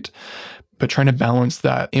tolerate, but trying to balance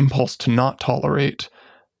that impulse to not tolerate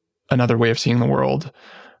another way of seeing the world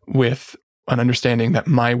with an understanding that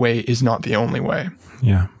my way is not the only way.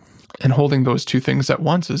 Yeah. And holding those two things at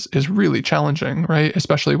once is really challenging, right?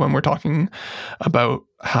 Especially when we're talking about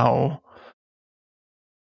how,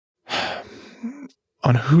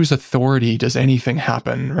 on whose authority does anything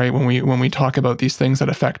happen, right? When we talk about these things that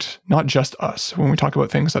affect not just us, when we talk about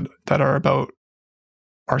things that are about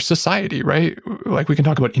our society, right? Like we can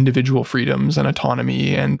talk about individual freedoms and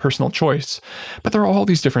autonomy and personal choice, but there are all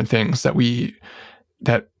these different things that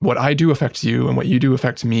what I do affects you and what you do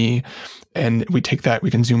affects me. And we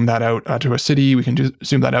can zoom that out to a city. We can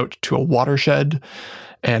zoom that out to a watershed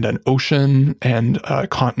and an ocean and a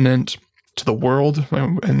continent, to the world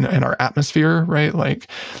and our atmosphere, right? Like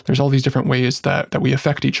there's all these different ways that we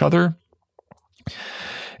affect each other.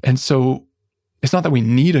 And so it's not that we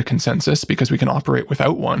need a consensus because we can operate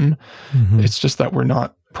without one. It's just that we're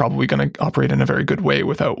not probably going to operate in a very good way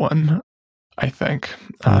without one, I think.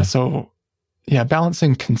 So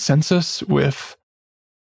balancing consensus with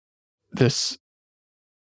this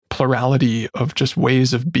plurality of just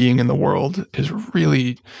ways of being in the world is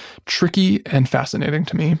really tricky and fascinating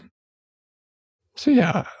to me. So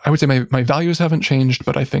I would say my values haven't changed,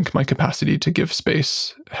 but I think my capacity to give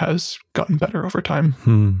space has gotten better over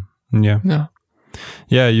time.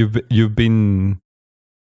 Yeah, you've been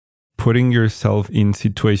putting yourself in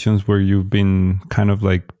situations where you've been kind of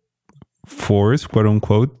like forced, quote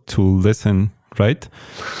unquote, to listen, right?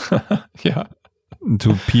 Yeah.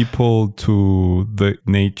 To people, to the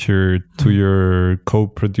nature, to your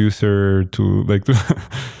co-producer, to like,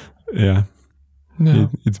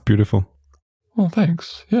 it's beautiful. Well,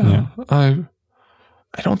 thanks. Yeah. I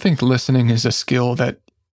don't think listening is a skill that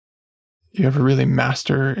you ever really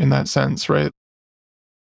master in that sense, right?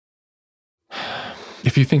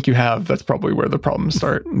 If you think you have, that's probably where the problems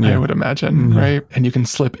start, I would imagine, right? And you can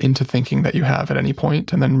slip into thinking that you have at any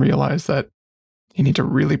point and then realize that You need to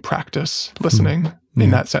really practice listening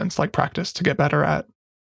in that sense, like practice to get better at.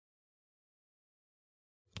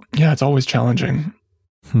 Yeah, it's always challenging.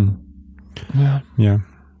 Yeah.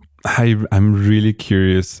 I'm really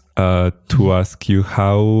curious to ask you,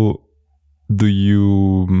 how do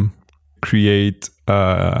you create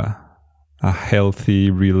a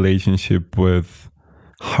healthy relationship with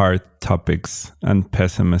hard topics and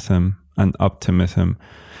pessimism and optimism?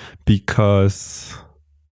 Because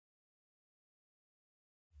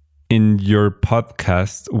in your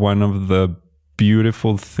podcast, one of the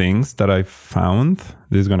beautiful things that I found,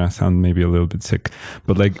 this is going to sound maybe a little bit sick,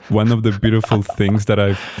 but like one of the beautiful things that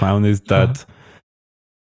I found is that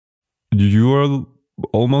you are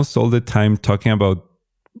almost all the time talking about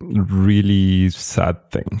really sad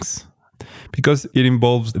things, because it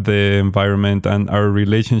involves the environment and our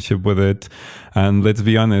relationship with it. And let's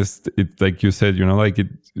be honest, it's like you said, like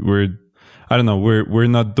we're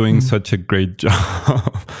not doing such a great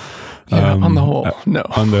job. On the whole, no.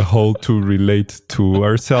 On the whole, to relate to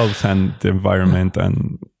ourselves and the environment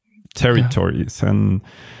and territories and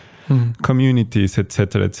communities,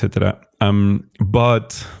 etc., etc.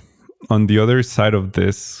 But on the other side of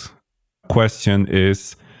this question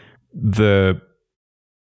is the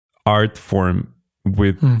art form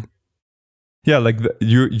with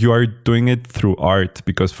you are doing it through art,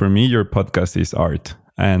 because for me your podcast is art,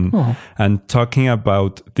 and talking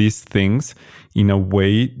about these things in a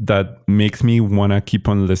way that makes me want to keep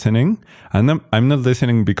on listening. And I'm not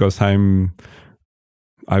listening because I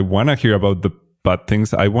want to hear about the bad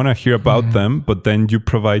things. I want to hear about them, but then you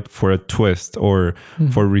provide for a twist or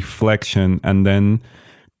for reflection, and then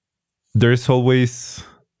there's always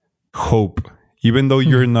hope. Even though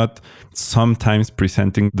you're not sometimes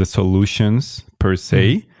presenting the solutions per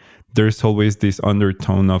se, there's always this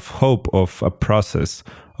undertone of hope, of a process,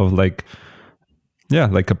 of like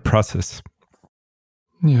a process.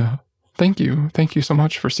 Yeah. Thank you. Thank you so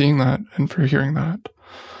much for seeing that and for hearing that.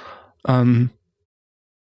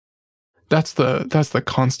 That's the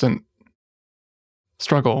constant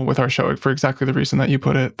struggle with our show, for exactly the reason that you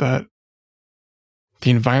put it, that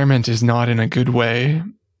the environment is not in a good way,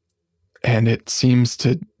 and it seems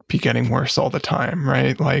to be getting worse all the time,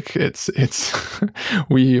 right? Like it's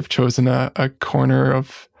we've chosen a corner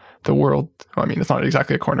of the world. I mean, it's not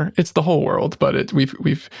exactly a corner; it's the whole world. But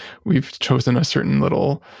we've chosen a certain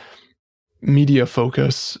little media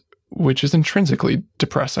focus, which is intrinsically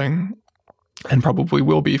depressing, and probably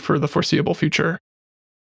will be for the foreseeable future.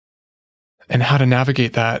 And how to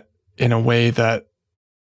navigate that in a way that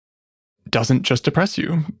doesn't just depress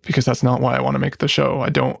you, because that's not why I want to make the show. I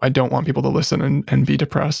don't want people to listen and be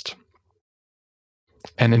depressed.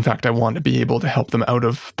 And in fact, I want to be able to help them out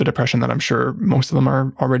of the depression that I'm sure most of them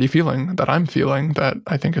are already feeling, that I'm feeling, that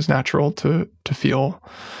I think is natural to feel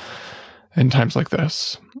in times like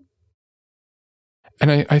this.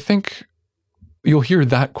 And I think you'll hear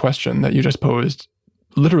that question that you just posed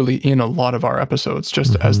literally in a lot of our episodes,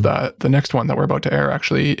 just as the next one that we're about to air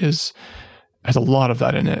actually has a lot of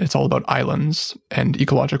that in it. It's all about islands and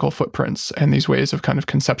ecological footprints and these ways of kind of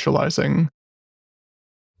conceptualizing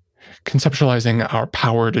our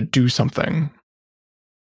power to do something.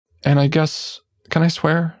 And I guess, can I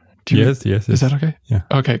swear? Yes. Is that okay? Yeah.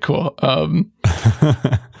 Okay, cool.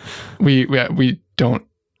 We don't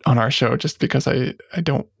on our show, just because I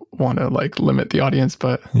don't want to like limit the audience,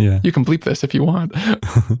 but you can bleep this if you want.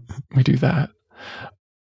 We do that.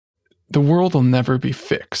 The world will never be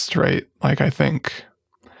fixed, right? Like, I think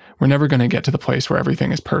we're never going to get to the place where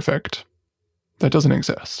everything is perfect. That doesn't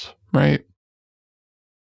exist, right?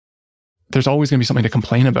 There's always going to be something to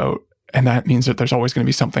complain about. And that means that there's always going to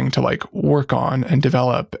be something to like work on and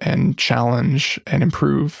develop and challenge and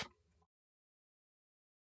improve.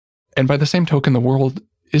 And by the same token, the world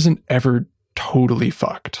isn't ever totally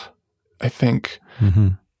fucked. I think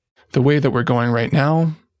the way that we're going right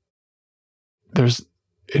now, there's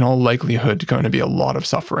in all likelihood going to be a lot of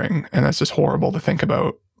suffering, and that's just horrible to think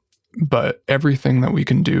about. But everything that we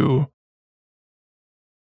can do,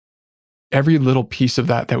 every little piece of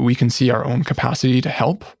that we can see our own capacity to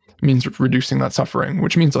help, means reducing that suffering,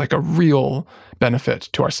 which means like a real benefit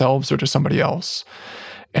to ourselves or to somebody else.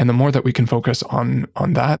 And the more that we can focus on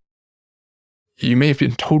that, you may have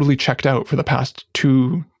been totally checked out for the past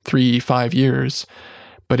 2, 3, 5 years,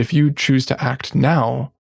 but if you choose to act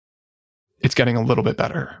now, it's getting a little bit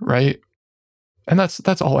better, right? And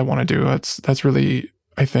that's all I want to do. That's really,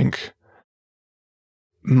 I think,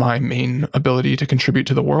 my main ability to contribute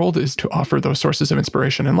to the world, is to offer those sources of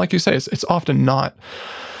inspiration. And like you say, it's often not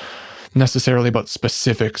necessarily about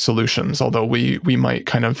specific solutions, although we might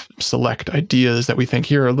kind of select ideas that we think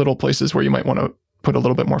here are little places where you might want to put a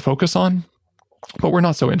little bit more focus on. But we're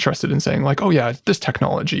not so interested in saying like, oh yeah, this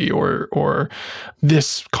technology or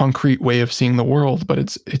this concrete way of seeing the world. But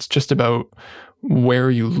it's just about where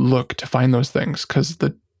you look to find those things, because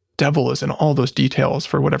the devil is in all those details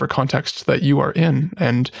for whatever context that you are in,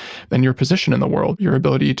 and then your position in the world, your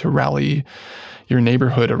ability to rally your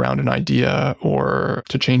neighborhood around an idea, or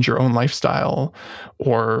to change your own lifestyle,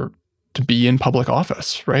 or to be in public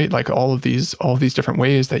office, right? Like all of these different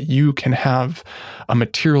ways that you can have a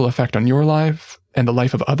material effect on your life and the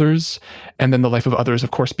life of others, and then the life of others,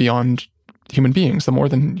 of course, beyond human beings, the more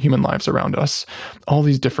than human lives around us. All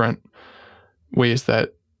these different ways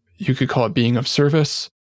that you could call it being of service.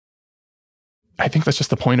 I think that's just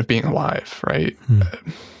the point of being alive, right?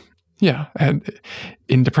 Yeah. And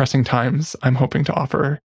in depressing times, I'm hoping to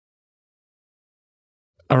offer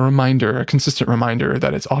a consistent reminder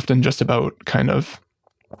that it's often just about kind of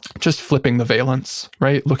just flipping the valence,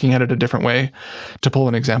 right? Looking at it a different way. To pull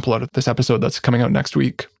an example out of this episode that's coming out next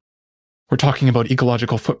week, we're talking about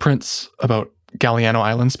ecological footprints, about Galiano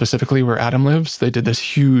Island specifically, where Adam lives. They did this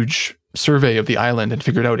huge survey of the island and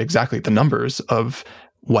figured out exactly the numbers of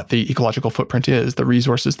what the ecological footprint is, the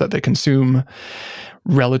resources that they consume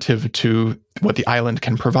relative to what the island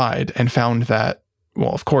can provide, and found that,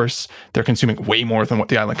 well, of course, they're consuming way more than what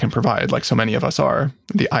the island can provide, like so many of us are.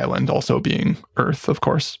 The island also being Earth, of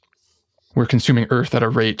course. We're consuming Earth at a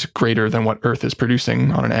rate greater than what Earth is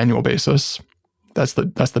producing on an annual basis. That's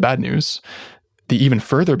the bad news. The even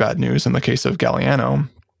further bad news in the case of Galiano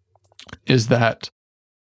is that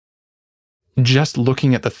just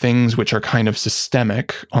looking at the things which are kind of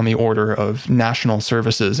systemic on the order of national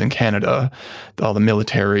services in Canada, all the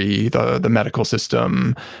military, the medical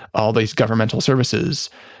system, all these governmental services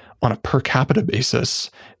on a per capita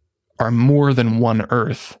basis are more than one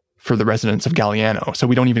Earth for the residents of Galiano. So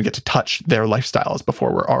we don't even get to touch their lifestyles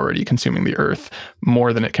before we're already consuming the Earth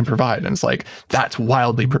more than it can provide. And it's like, that's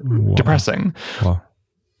wildly depressing. Wow.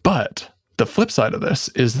 But the flip side of this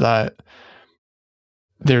is that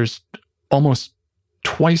there's almost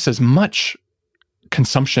twice as much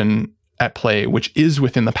consumption at play, which is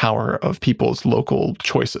within the power of people's local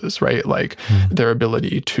choices, right? Like their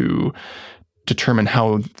ability to determine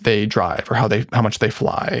how they drive, or how much they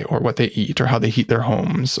fly, or what they eat, or how they heat their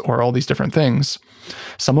homes, or all these different things,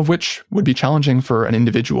 some of which would be challenging for an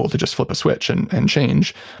individual to just flip a switch and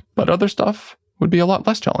change. But other stuff would be a lot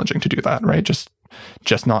less challenging to do that, right? Just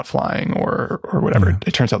not flying or whatever.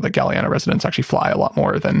 It turns out that Galiano residents actually fly a lot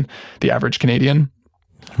more than the average Canadian,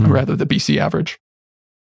 or rather the BC average.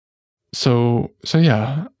 So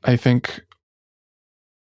yeah, I think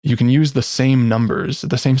you can use the same numbers,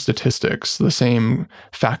 the same statistics, the same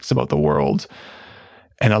facts about the world,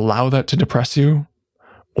 and allow that to depress you,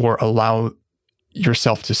 or allow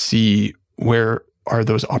yourself to see where are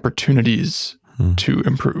those opportunities to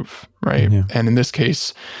improve, right? Yeah. And in this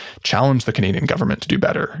case, challenge the Canadian government to do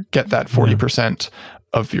better. Get that 40%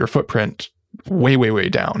 of your footprint way, way, way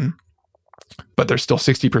down. But there's still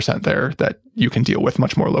 60% there that you can deal with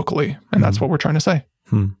much more locally. And that's what we're trying to say.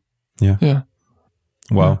 Yeah. Yeah.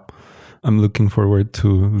 Wow. Yeah. I'm looking forward to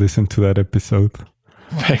listen to that episode.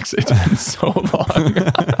 Thanks. It's been so long.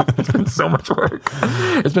 It's been so much work.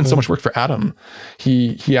 It's been so much work for Adam.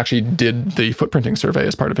 He actually did the footprinting survey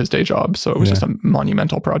as part of his day job. So it was just a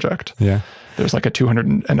monumental project. Yeah. There's like a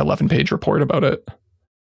 211-page report about it.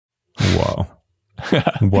 Wow.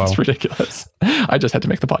 Wow. It's ridiculous. I just had to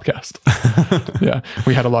make the podcast. Yeah.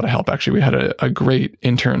 We had a lot of help, actually. We had a great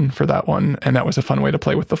intern for that one. And that was a fun way to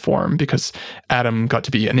play with the form, because Adam got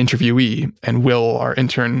to be an interviewee and Will, our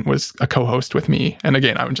intern, was a co-host with me. And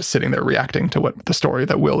again, I'm just sitting there reacting to what the story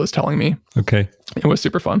that Will is telling me. Okay. It was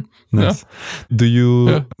super fun. Nice. Yeah. Do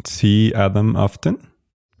you see Adam often?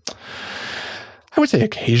 I would say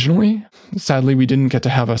occasionally. Sadly, we didn't get to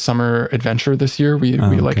have a summer adventure this year. We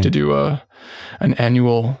like to do an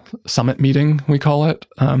annual summit meeting, we call it,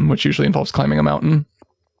 which usually involves climbing a mountain.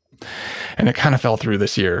 And it kind of fell through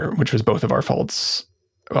this year, which was both of our faults.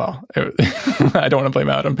 Well, I don't want to blame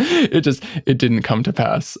Adam. It didn't come to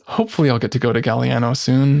pass. Hopefully I'll get to go to Galiano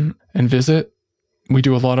soon and visit. We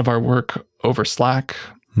do a lot of our work over Slack.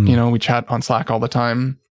 You know, we chat on Slack all the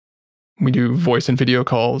time. We do voice and video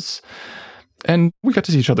calls. And we got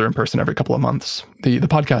to see each other in person every couple of months. The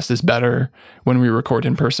podcast is better when we record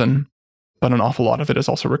in person, but an awful lot of it is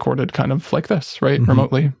also recorded kind of like this, right?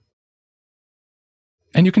 Remotely.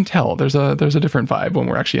 And you can tell there's a different vibe when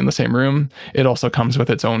we're actually in the same room. It also comes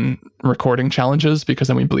with its own recording challenges, because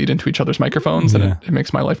then we bleed into each other's microphones and it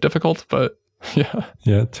makes my life difficult. But yeah.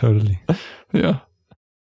 Yeah, totally. Yeah.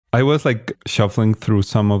 I was like shuffling through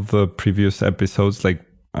some of the previous episodes, like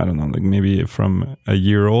I don't know, like maybe from a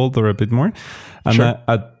year old or a bit more. And Sure.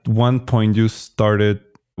 at one point you started,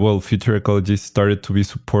 Future Ecology started to be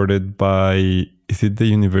supported by, is it the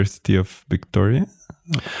University of Victoria?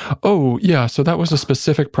 Oh, yeah. So that was a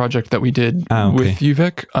specific project that we did with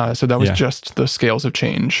UVic. So that was just the Scales of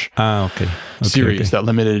Change series, that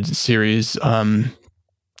limited series.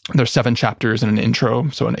 There's 7 chapters and an intro,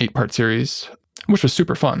 so an 8-part series, which was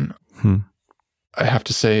super fun. I have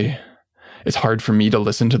to say, it's hard for me to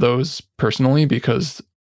listen to those personally because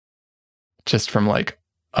just from like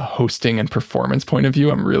a hosting and performance point of view,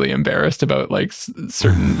 I'm really embarrassed about like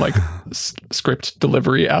certain like script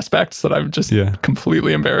delivery aspects that I'm just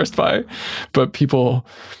completely embarrassed by. But people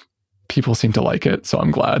seem to like it, so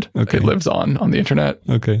I'm glad it lives on the internet.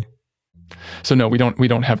 Okay. So no, we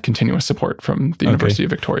don't have continuous support from the University of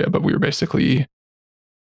Victoria, but we were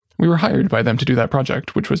hired by them to do that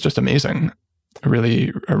project, which was just amazing. A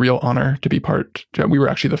real honor to be part. We were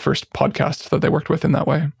actually the first podcast that they worked with in that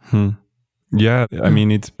way. Yeah, I mean,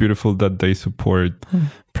 it's beautiful that they support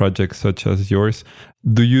projects such as yours.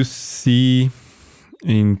 Do you see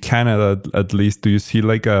in Canada, at least, do you see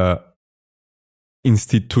like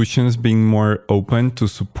institutions being more open to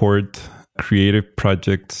support creative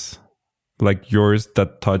projects like yours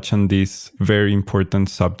that touch on these very important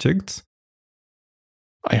subjects?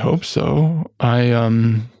 I hope so.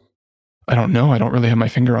 I don't know. I don't really have my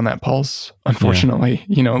finger on that pulse, unfortunately.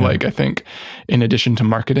 Like I think in addition to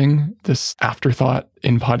marketing, this afterthought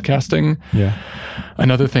in podcasting,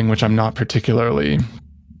 another thing which I'm not particularly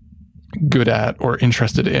good at or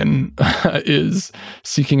interested in is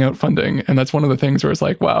seeking out funding. And that's one of the things where it's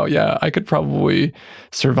like, wow, yeah, I could probably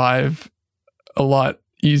survive a lot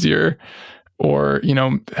easier or,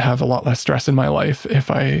 have a lot less stress in my life if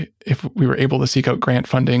we were able to seek out grant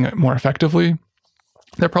funding more effectively.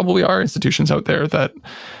 There probably are institutions out there that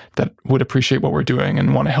would appreciate what we're doing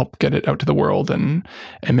and want to help get it out to the world and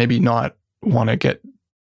maybe not want to get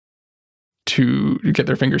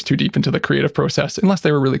their fingers too deep into the creative process unless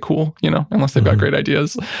they were really cool, unless they've got great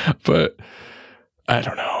ideas. But I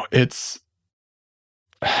don't know.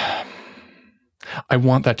 I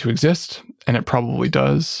want that to exist, and it probably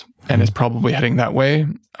does, and it's probably heading that way.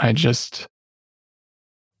 I just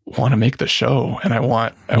want to make the show, and I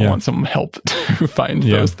want some help to find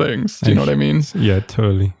those things. Do you know what I mean? Yeah,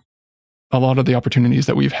 totally. A lot of the opportunities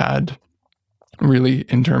that we've had really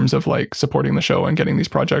in terms of like supporting the show and getting these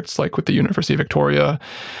projects like with the University of Victoria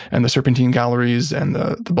and the Serpentine Galleries and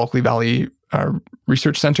the Bulkley Valley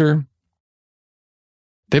Research Center,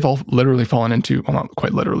 they've all literally fallen into, well, not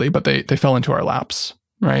quite literally, but they fell into our laps.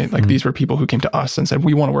 Right? Like these were people who came to us and said,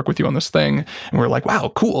 we want to work with you on this thing. And we're like,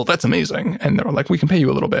 wow, cool. That's amazing. And they were like, we can pay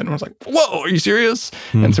you a little bit. And I was like, whoa, are you serious?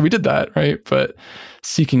 And so we did that. Right. But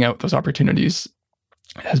seeking out those opportunities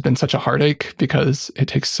has been such a heartache because it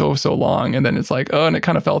takes so long. And then it's like, oh, and it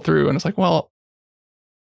kind of fell through. And it's like, well,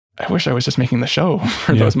 I wish I was just making the show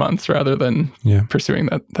for those months rather than pursuing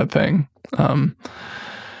that thing.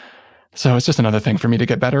 So it's just another thing for me to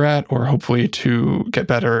get better at, or hopefully to get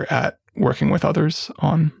better at working with others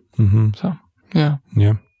on. So, yeah.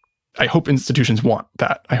 I hope institutions want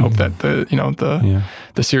that. I hope that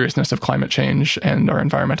the seriousness of climate change and our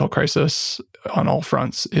environmental crisis on all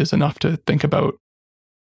fronts is enough to think about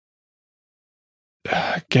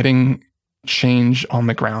getting change on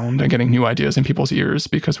the ground and getting new ideas in people's ears,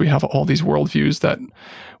 because we have all these worldviews that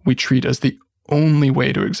we treat as the only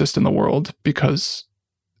way to exist in the world because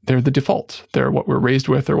they're the default. They're what we're raised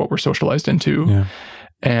with or what we're socialized into.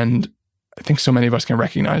 And I think so many of us can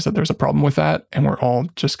recognize that there's a problem with that. And we're all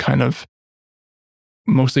just kind of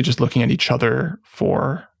mostly just looking at each other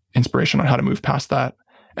for inspiration on how to move past that.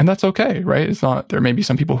 And that's okay, right? It's not, there may be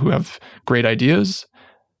some people who have great ideas.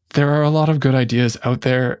 There are a lot of good ideas out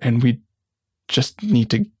there, and we just need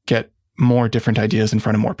to get more different ideas in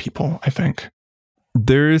front of more people, I think.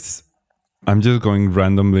 I'm just going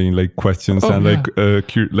randomly like questions I'm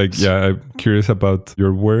curious about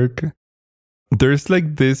your work. There's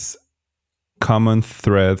like this common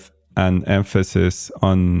thread and emphasis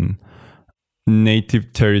on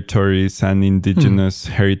native territories and indigenous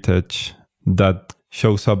heritage that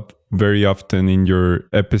shows up very often in your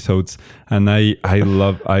episodes, and I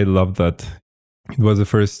love that. It was the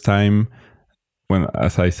first time when,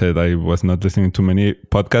 as I said, I was not listening to many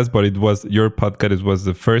podcasts, but it was your podcast. It was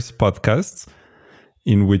the first podcast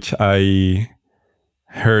in which I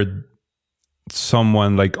heard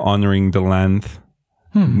someone like honoring the land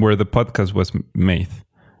where the podcast was made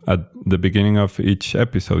at the beginning of each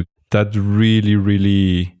episode. That really,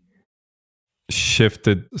 really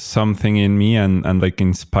shifted something in me and like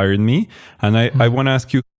inspired me. And I want to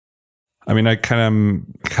ask you, I mean, I kind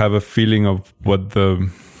of have a feeling of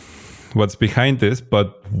what's behind this,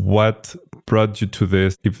 but what brought you to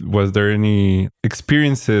this? Was there any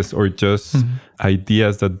experiences or just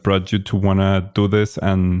ideas that brought you to want to do this?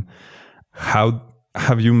 And how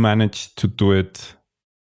have you managed to do it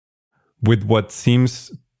with what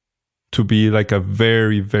seems to be like a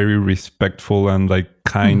very, very respectful and like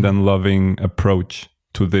kind and loving approach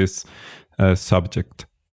to this subject?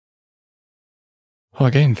 Well,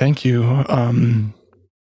 again, thank you.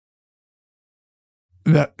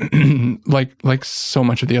 That like so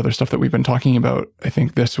much of the other stuff that we've been talking about, I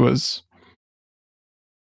think this was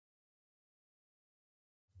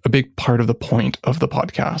a big part of the point of the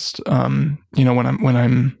podcast.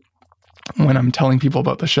 When I'm telling people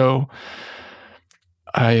about the show,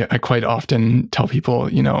 I quite often tell people,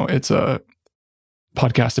 it's a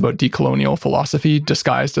podcast about decolonial philosophy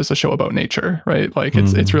disguised as a show about nature, right? Like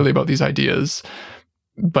it's really about these ideas,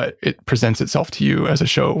 but it presents itself to you as a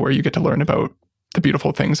show where you get to learn about the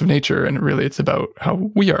beautiful things of nature. And really it's about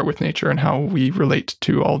how we are with nature and how we relate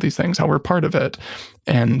to all these things, how we're part of it.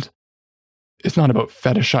 And it's not about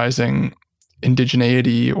fetishizing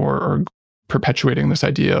indigeneity or perpetuating this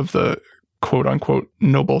idea of the quote unquote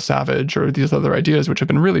noble savage or these other ideas, which have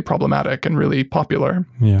been really problematic and really popular.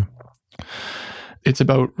 Yeah. It's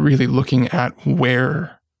about really looking at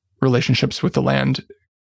where relationships with the land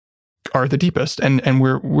are the deepest. And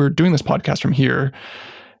we're doing this podcast from here.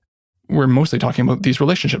 We're mostly talking about these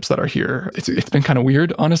relationships that are here. It's been kind of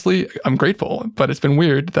weird, honestly. I'm grateful, but it's been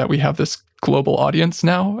weird that we have this global audience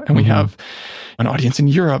now, and we have an audience in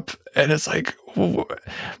Europe, and it's like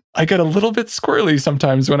I get a little bit squirrely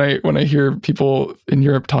sometimes when I hear people in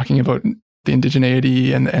Europe talking about the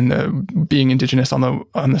indigeneity and the being indigenous on the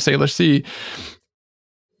Salish Sea,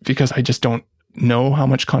 because I just don't know how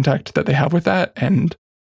much contact that they have with that. And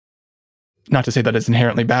not to say that it's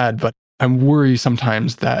inherently bad, but I worry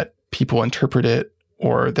sometimes that people interpret it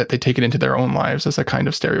or that they take it into their own lives as a kind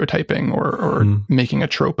of stereotyping or making a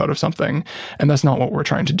trope out of something. And that's not what we're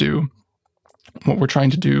trying to do. What we're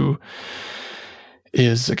trying to do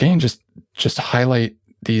is, again, just highlight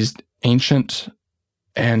these ancient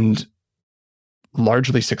and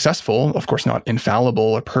largely successful, of course not infallible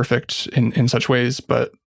or perfect in such ways,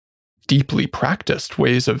 but deeply practiced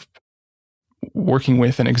ways of working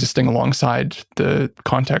with and existing alongside the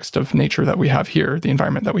context of nature that we have here, the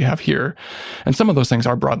environment that we have here. And some of those things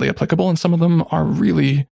are broadly applicable, and some of them are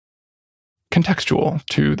really contextual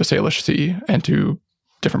to the Salish Sea and to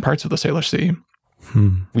different parts of the Salish Sea.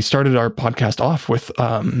 We started our podcast off with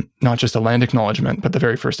not just a land acknowledgement, but the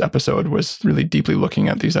very first episode was really deeply looking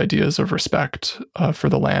at these ideas of respect for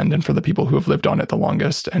the land and for the people who have lived on it the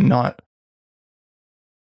longest, and not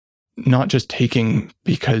just taking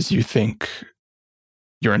because you think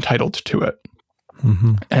you're entitled to it.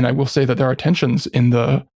 And I will say that there are tensions in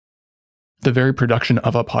the very production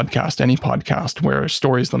of a podcast, any podcast, where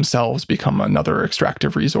stories themselves become another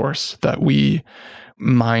extractive resource that we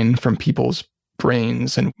mine from people's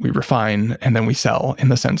brains and we refine and then we sell, in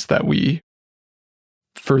the sense that we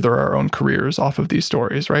further our own careers off of these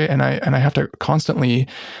stories, right? And I have to constantly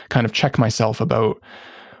kind of check myself about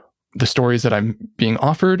the stories that I'm being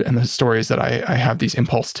offered and the stories that I have these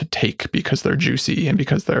impulse to take because they're juicy and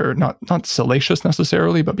because they're not salacious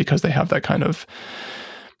necessarily, but because they have that kind of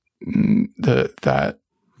that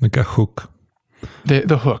like a hook.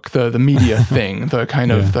 The hook, the media thing, the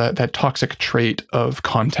kind of that toxic trait of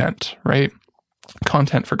content, right?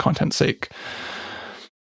 Content for content's sake.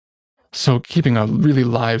 So keeping a really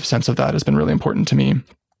live sense of that has been really important to me.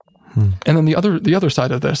 And then the other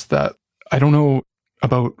side of this that I don't know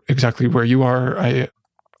about exactly where you are.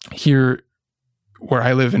 Here where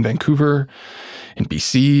I live in Vancouver, in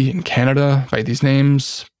BC, in Canada, by these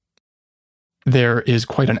names, there is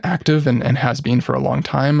quite an active and has been for a long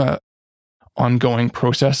time, ongoing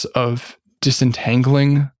process of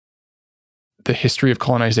disentangling the history of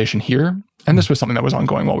colonization here. And this was something that was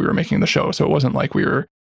ongoing while we were making the show. So it wasn't like we were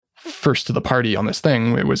first to the party on this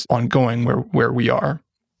thing. It was ongoing where we are.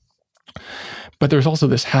 But there's also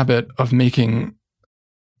this habit of making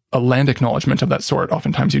a land acknowledgement of that sort.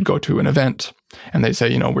 Oftentimes you'd go to an event and they'd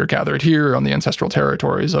say, we're gathered here on the ancestral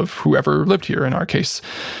territories of whoever lived here. In our case,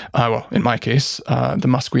 in my case, the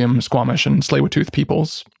Musqueam, Squamish, and Tsleil-Waututh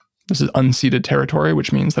peoples. This is unceded territory,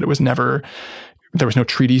 which means that there was no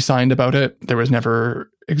treaty signed about it. There was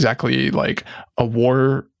never exactly like a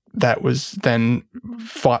war that was then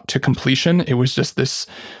fought to completion. It was just this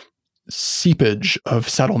seepage of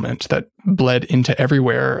settlement that bled into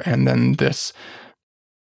everywhere. And then this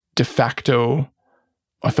de facto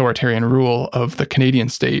authoritarian rule of the Canadian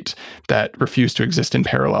state that refused to exist in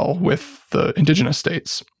parallel with the Indigenous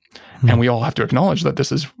states. And we all have to acknowledge that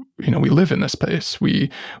this is, we live in this place. We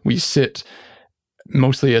sit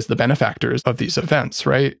mostly as the benefactors of these events,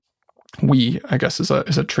 right? We, I guess, is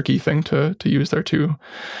a tricky thing to use there too.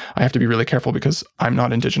 I have to be really careful because I'm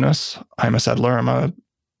not Indigenous. I'm a settler. I'm a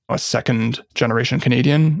second generation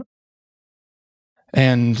Canadian.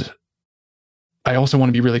 And I also want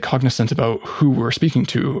to be really cognizant about who we're speaking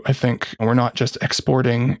to. I think we're not just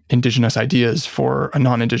exporting Indigenous ideas for a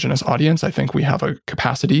non-Indigenous audience. I think we have a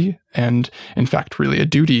capacity and, in fact, really a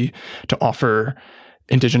duty to offer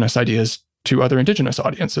Indigenous ideas to other Indigenous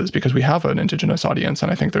audiences because we have an Indigenous audience.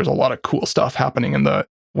 And I think there's a lot of cool stuff happening in the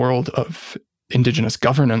world of Indigenous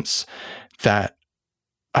governance that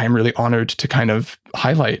I'm really honored to kind of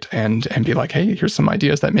highlight and be like, hey, here's some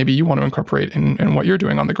ideas that maybe you want to incorporate in what you're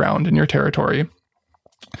doing on the ground in your territory.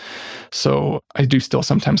 So I do still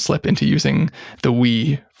sometimes slip into using the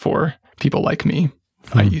we for people like me,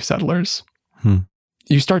 i.e. settlers.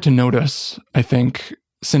 You start to notice, I think,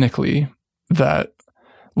 cynically, that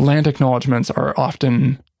land acknowledgements are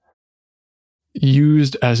often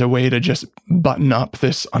used as a way to just button up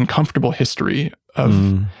this uncomfortable history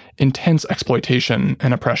of intense exploitation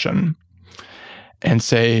and oppression and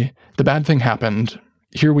say, the bad thing happened,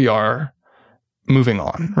 here we are, moving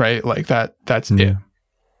on, right? Like that's it.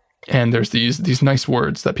 And there's these nice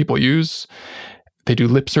words that people use. They do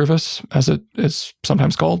lip service, as it is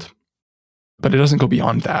sometimes called, but it doesn't go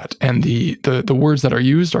beyond that. And the words that are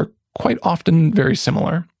used are quite often very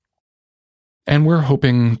similar. And we're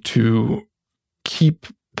hoping to keep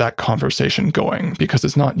that conversation going because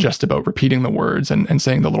it's not just about repeating the words and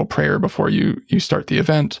saying the little prayer before you start the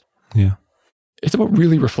event. Yeah. It's about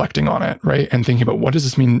really reflecting on it, right? And thinking about, what does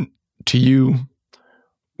this mean to you?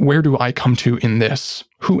 Where do I come to in this?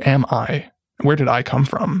 Who am I? Where did I come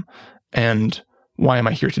from? And why am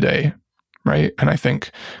I here today? Right? And I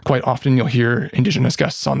think quite often you'll hear Indigenous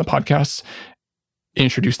guests on the podcast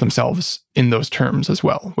introduce themselves in those terms as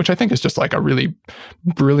well, which I think is just like a really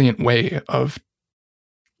brilliant way of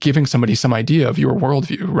giving somebody some idea of your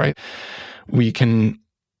worldview, right? We can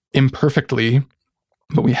imperfectly,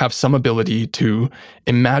 but we have some ability to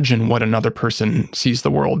imagine what another person sees the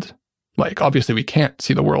world like. Obviously, we can't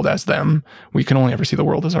see the world as them. We can only ever see the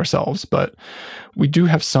world as ourselves, but we do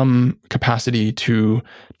have some capacity to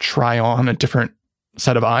try on a different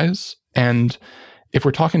set of eyes. And if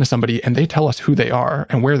we're talking to somebody and they tell us who they are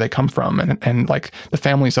and where they come from and like the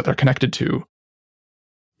families that they're connected to,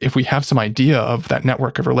 if we have some idea of that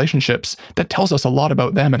network of relationships, that tells us a lot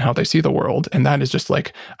about them and how they see the world. And that is just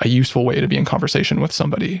like a useful way to be in conversation with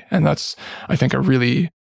somebody. And that's, I think, a really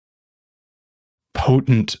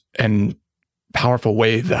potent and powerful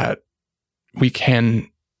way that we can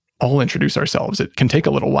all introduce ourselves. It can take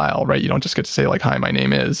a little while, right? You don't just get to say like, hi, my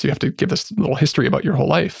name is. You have to give this little history about your whole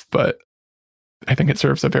life. But I think it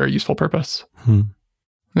serves a very useful purpose.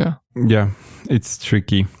 Yeah. Yeah, it's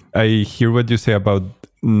tricky. I hear what you say about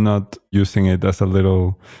not using it as a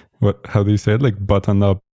little, how do you say it? Like button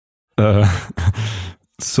up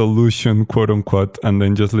solution, quote unquote, and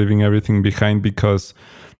then just leaving everything behind, because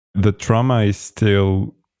the trauma is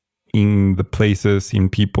still in the places, in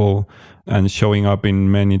people, and showing up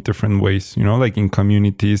in many different ways, like in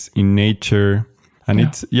communities, in nature. And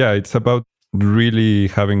it's about really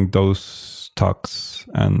having those talks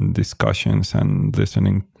and discussions and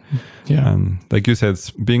listening. Yeah. And like you said,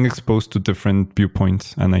 being exposed to different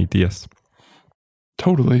viewpoints and ideas.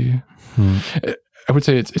 Totally. I would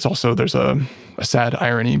say it's also, there's a sad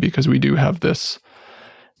irony because we do have this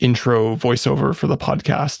intro voiceover for the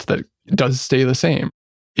podcast that does stay the same,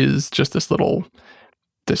 is just this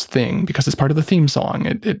thing because it's part of the theme song.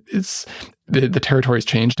 It's the territories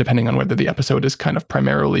change depending on whether the episode is kind of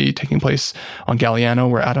primarily taking place on Galiano,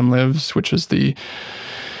 where Adam lives, which is the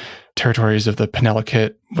territories of the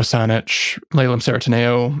Penelakut, Wasanich, Lalem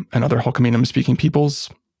Sarataneo, and other Hulkaminam speaking peoples,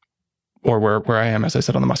 or where I am, as I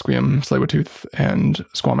said, on the Musqueam, Tsleil-Waututh, and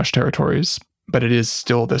Squamish territories. But it is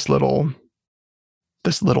still this little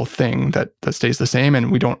thing that stays the same, and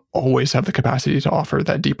we don't always have the capacity to offer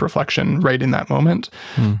that deep reflection right in that moment.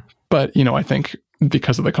 But I think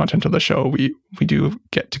because of the content of the show, we do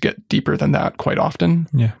get deeper than that quite often.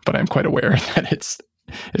 Yeah. But I'm quite aware that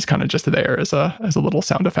it's kind of just there as a little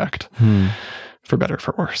sound effect, for better,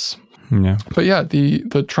 for worse. Yeah. But yeah,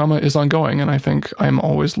 the trauma is ongoing, and I think I'm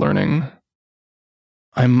always learning.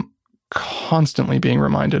 I'm constantly being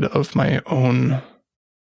reminded of my own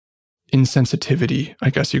insensitivity, I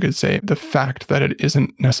guess you could say. The fact that it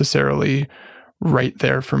isn't necessarily right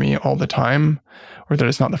there for me all the time, or that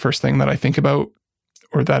it's not the first thing that I think about,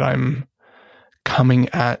 or that I'm coming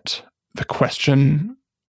at the question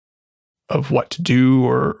what to do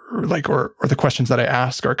or the questions that I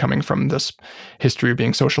ask are coming from this history of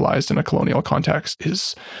being socialized in a colonial context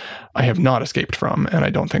is I have not escaped from, and I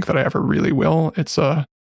don't think that I ever really will.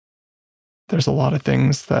 There's a lot of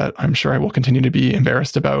things that I'm sure I will continue to be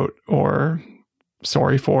embarrassed about or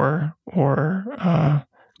sorry for or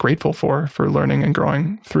grateful for learning and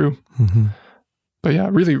growing through. Mm-hmm. But yeah,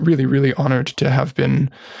 really, really, really honored to have been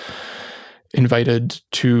invited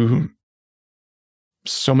to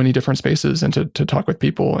so many different spaces and to talk with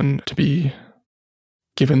people and to be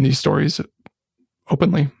given these stories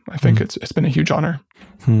openly. I think it's been a huge honor.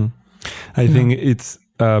 I think it's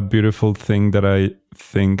a beautiful thing that I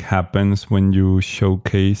think happens when you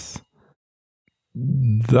showcase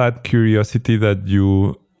that curiosity that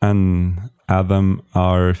you and Adam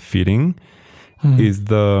are feeding. Is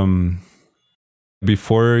the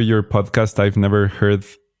before your podcast, I've never heard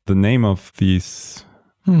the name of these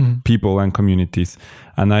people and communities,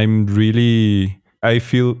 and I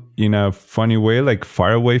feel in a funny way like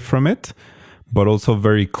far away from it, but also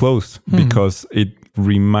very close because it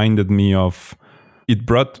reminded me of, it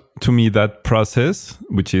brought to me that process,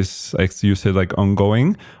 which is, as you said, like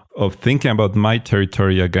ongoing, of thinking about my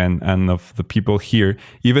territory again and of the people here,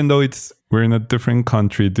 even though we're in a different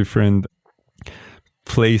country, different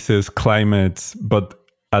places, climates, but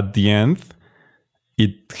at the end,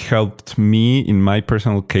 it helped me in my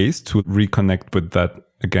personal case to reconnect with that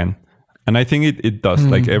again. And I think it does.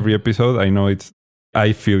 Like every episode, I know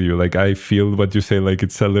I feel you. Like I feel what you say, like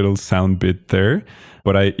it's a little sound bit there,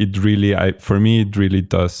 but for me, it really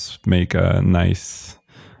does make a nice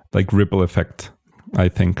like ripple effect, I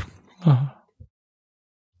think. Oh,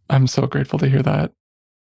 I'm so grateful to hear that.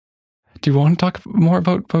 Do you want to talk more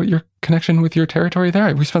about your connection with your territory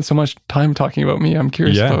there? We spent so much time talking about me. I'm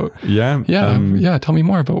curious about. Yeah. Tell me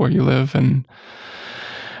more about where you live and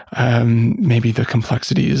maybe the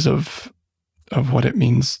complexities of what it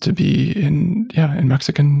means to be in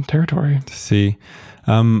Mexican territory. See,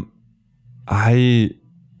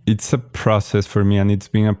 it's a process for me, and it's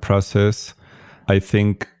been a process I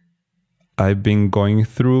think I've been going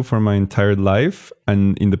through for my entire life,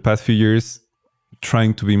 and in the past few years,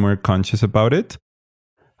 trying to be more conscious about it.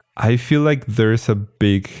 I feel like there's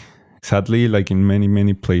sadly, like in many,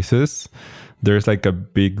 many places, there's like a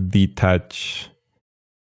big detached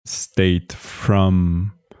state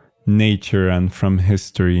from nature and from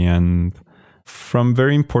history and from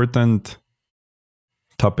very important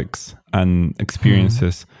topics and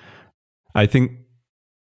experiences. I think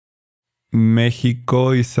Mexico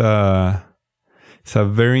is a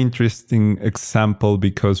very interesting example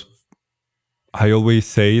because I always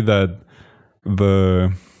say that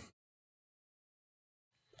a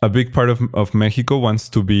big part of Mexico wants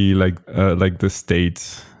to be like the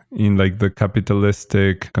States in like the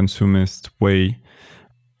capitalistic consumist way.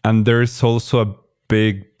 And there's also a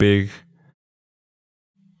big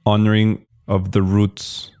honoring of the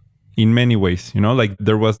roots in many ways, like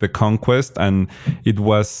there was the conquest, and it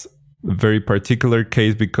was a very particular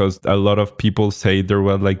case because a lot of people say there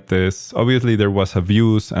was like this, obviously there was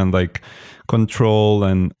abuse and like control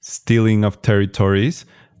and stealing of territories.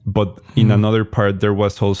 But in another part, there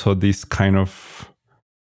was also this kind of,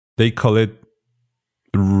 they call it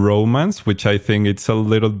romance, which I think it's a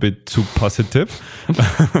little bit too positive.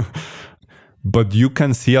 But you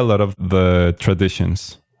can see a lot of the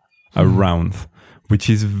traditions around, which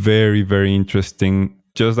is very, very interesting.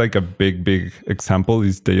 Just like a big example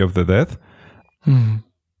is Day of the Dead.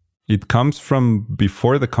 It comes from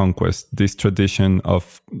before the conquest, this tradition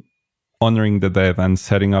of honoring the dead and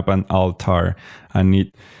setting up an altar. And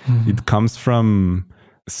it comes from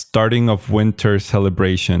starting of winter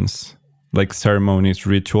celebrations, like ceremonies,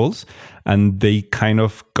 rituals. And they kind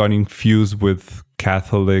of got infused with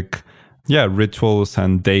Catholic rituals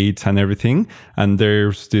and dates and everything. And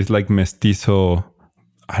there's this like mestizo,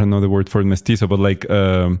 I don't know the word for mestizo, but like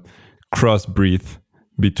crossbreed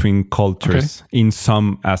between cultures in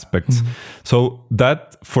some aspects. So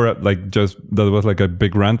that was like a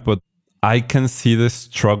big rant, but I can see the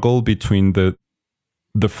struggle between the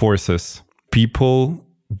forces. People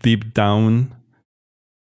deep down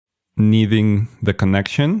needing the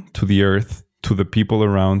connection to the earth, to the people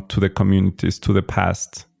around, to the communities, to the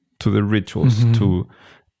past, to the rituals, to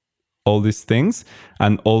all these things.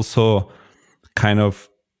 And also kind of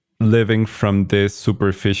living from this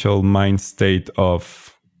superficial mind state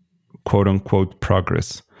of quote unquote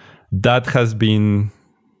progress. That has been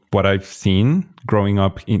what I've seen growing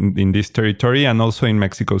up in this territory and also in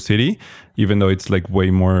Mexico City, even though it's like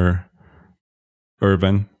way more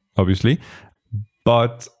urban, obviously.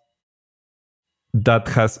 But that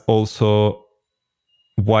has also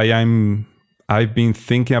why I'm I've been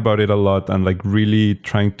thinking about it a lot and like really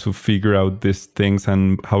trying to figure out these things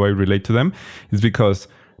and how I relate to them, is because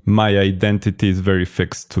my identity is very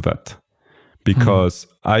fixed to that. Because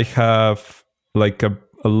I have like a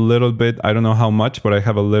little bit, I don't know how much, but I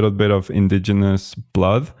have a little bit of indigenous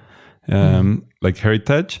blood, like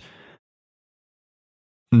heritage.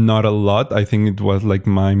 Not a lot. I think it was like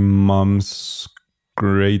my mom's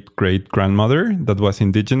great grandmother that was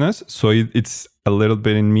indigenous. So it's a little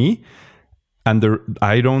bit in me. And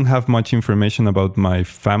I don't have much information about my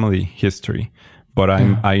family history, but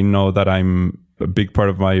I know that a big part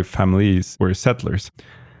of my family were settlers.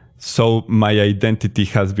 So my identity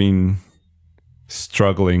has been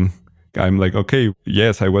struggling. I'm like, okay,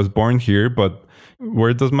 yes, I was born here, but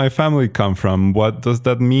where does my family come from? What does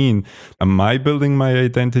that mean? Am I building my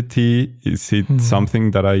identity? Is it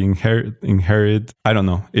something that I inherit? I don't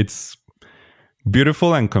know. It's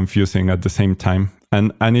beautiful and confusing at the same time.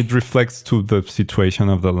 And it reflects to the situation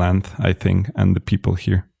of the land, I think, and the people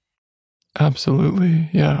here. Absolutely.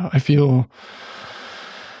 Yeah. I feel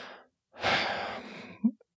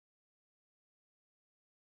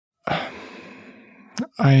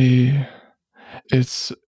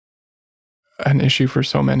it's an issue for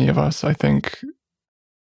so many of us. I think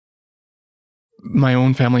my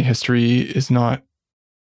own family history is not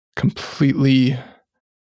completely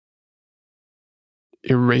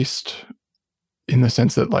erased in the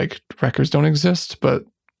sense that like records don't exist, but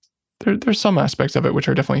there's some aspects of it which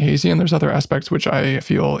are definitely hazy, and there's other aspects which I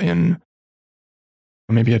feel in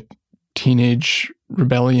maybe a teenage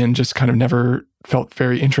rebellion just kind of never felt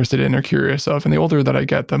very interested in or curious of. And the older that I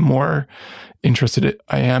get, the more interested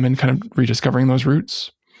I am in kind of rediscovering those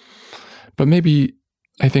roots. But maybe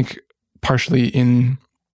I think partially in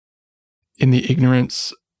the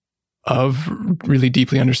ignorance of really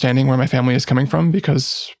deeply understanding where my family is coming from,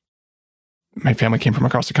 because my family came from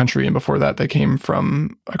across the country, and before that they came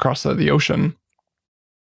from across the ocean.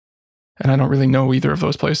 And I don't really know either of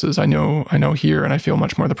those places. I know here, and I feel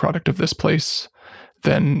much more the product of this place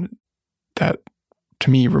than that, to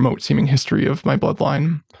me, remote seeming history of my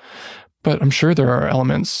bloodline. But I'm sure there are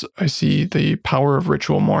elements. I see the power of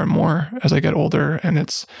ritual more and more as I get older, and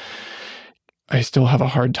I still have a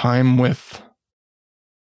hard time with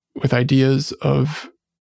ideas of,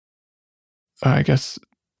 I guess,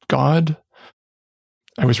 God.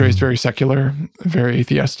 I was raised very secular, very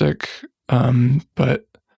atheistic, but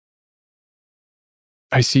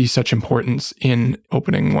I see such importance in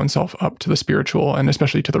opening oneself up to the spiritual, and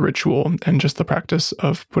especially to the ritual, and just the practice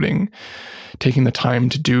of taking the time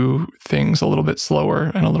to do things a little bit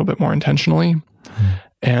slower and a little bit more intentionally.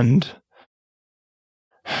 And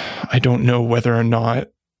I don't know whether or not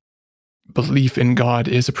belief in God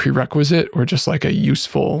is a prerequisite or just like a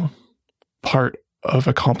useful part of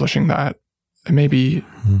accomplishing that. And maybe,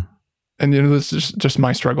 and this is just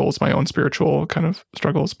my struggles, my own spiritual kind of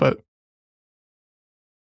struggles, but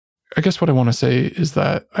I guess what I want to say is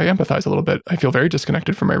that I empathize a little bit. I feel very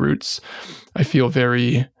disconnected from my roots. I feel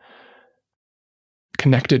very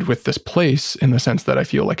connected with this place in the sense that I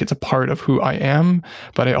feel like it's a part of who I am,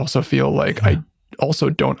 but I also feel like I also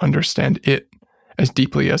don't understand it as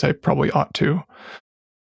deeply as I probably ought to.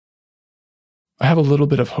 I have a little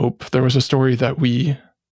bit of hope. There was a story that we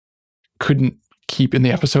couldn't keep in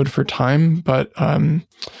the episode for time, but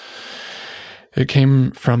it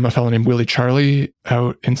came from a fellow named Willie Charlie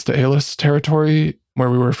out in Staalis territory, where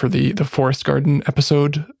we were for the Forest Garden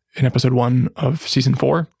episode in episode 1 of season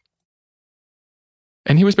 4.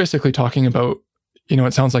 And he was basically talking about,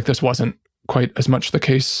 it sounds like this wasn't quite as much the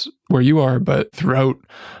case where you are, but throughout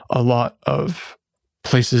a lot of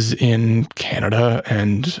places in Canada,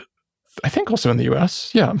 and I think also in the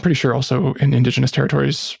US, I'm pretty sure also in Indigenous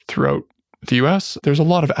territories throughout the US, there's a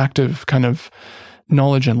lot of active kind of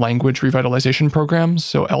knowledge and language revitalization programs.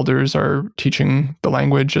 So elders are teaching the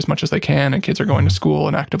language as much as they can, and kids are going to school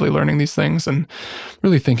and actively learning these things, and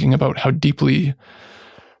really thinking about how deeply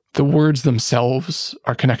the words themselves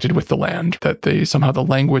are connected with the land, that somehow the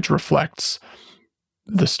language reflects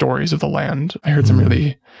the stories of the land. I heard some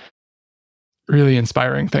really, really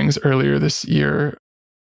inspiring things earlier this year.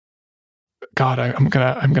 God, I'm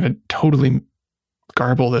gonna totally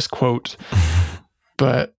garble this quote,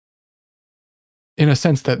 but in a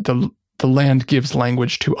sense that the land gives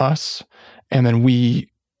language to us, and then we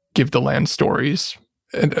give the land stories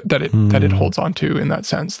that it holds on to, in that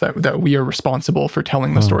sense that we are responsible for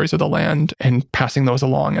telling the stories of the land and passing those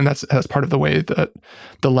along. And that's part of the way that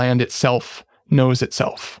the land itself knows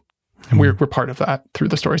itself. And we're part of that through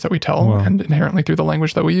the stories that we tell, and inherently through the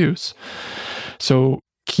language that we use. So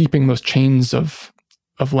keeping those chains of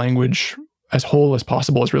language as whole as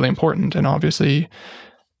possible is really important. And obviously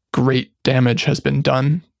great damage has been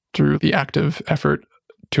done through the active effort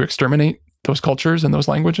to exterminate those cultures and those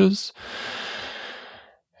languages.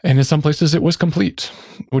 And in some places it was complete,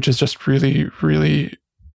 which is just really, really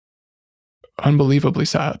unbelievably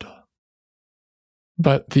sad.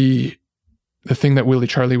 But the thing that Willie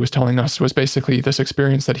Charlie was telling us was basically this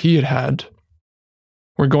experience that he had.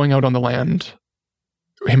 We're going out on the land.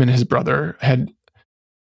 Him and his brother had,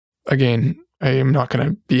 again, I am not going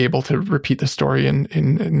to be able to repeat the story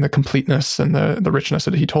in the completeness and the richness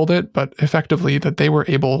that he told it, but effectively that they were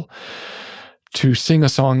able to sing a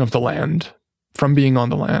song of the land from being on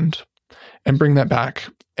the land and bring that back.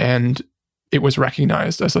 And it was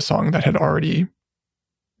recognized as a song that had already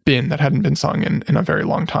been, that hadn't been sung in a very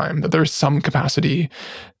long time, that there's some capacity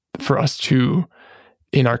for us to,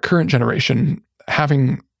 in our current generation,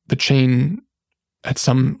 having the chain at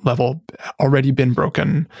some level already been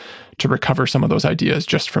broken, to recover some of those ideas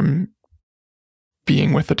just from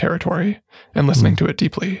being with the territory and listening to it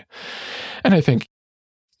deeply. And I think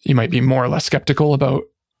you might be more or less skeptical about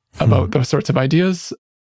those sorts of ideas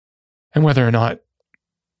and whether or not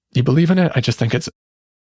you believe in it. I just think it's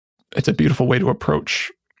a beautiful way to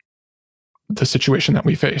approach the situation that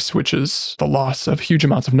we face, which is the loss of huge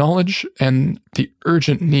amounts of knowledge and the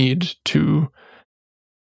urgent need to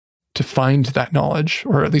find that knowledge,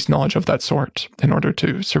 or at least knowledge of that sort, in order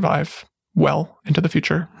to survive well into the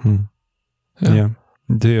future. Yeah,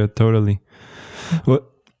 totally. What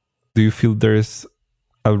do you feel there's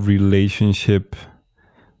a relationship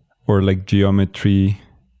or like geometry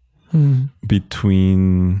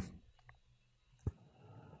between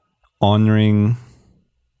honoring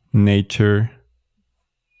nature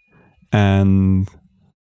and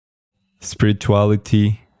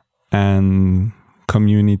spirituality and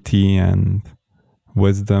community and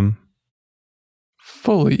wisdom?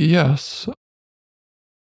 Fully, yes.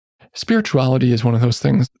 Spirituality is one of those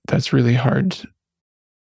things that's really hard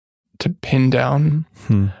to pin down.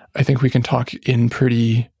 I think we can talk in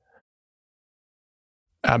pretty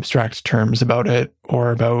abstract terms about it,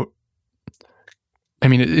 or about, I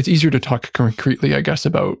mean, it's easier to talk concretely, I guess,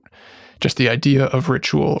 about just the idea of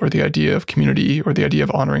ritual or the idea of community or the idea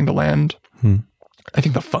of honoring the land. I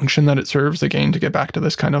think the function that it serves, again, to get back to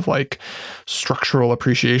this kind of like structural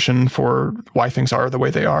appreciation for why things are the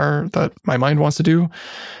way they are, that my mind wants to do.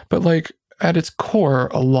 But like at its core,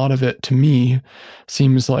 a lot of it to me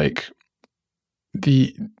seems like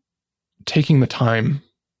the taking the time,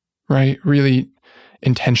 right? Really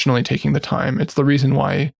intentionally taking the time. It's the reason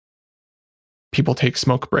why people take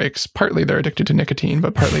smoke breaks. Partly they're addicted to nicotine,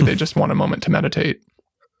 but partly they just want a moment to meditate.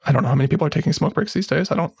 I don't know how many people are taking smoke breaks these days.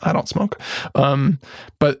 I don't smoke.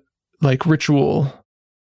 But like ritual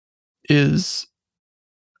is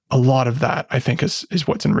a lot of that, I think, is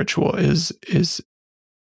what's in ritual, is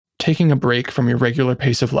taking a break from your regular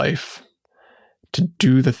pace of life to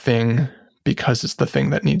do the thing because it's the thing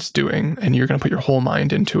that needs doing, and you're going to put your whole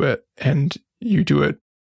mind into it, and you do it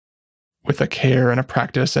with a care and a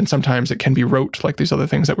practice. And sometimes it can be rote, like these other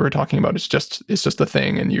things that we were talking about. It's just a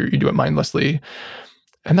thing, and you do it mindlessly.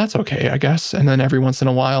 And that's okay, I guess. And then every once in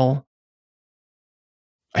a while,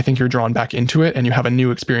 I think you're drawn back into it and you have a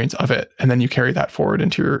new experience of it. And then you carry that forward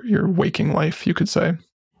into your waking life, you could say.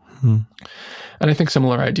 And I think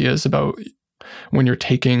similar ideas about when you're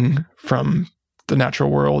taking from the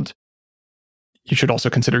natural world, you should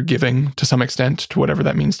also consider giving to some extent, to whatever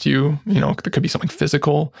that means to you. You know, there could be something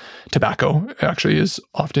physical. Tobacco actually is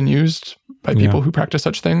often used by people who practice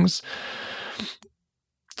such things.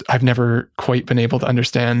 I've never quite been able to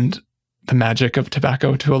understand the magic of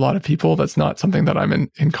tobacco to a lot of people. That's not something that I'm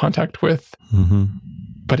in contact with.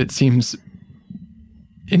 But it seems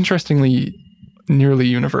interestingly nearly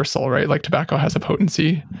universal, right? Like tobacco has a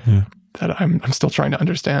potency that I'm still trying to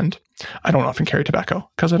understand. I don't often carry tobacco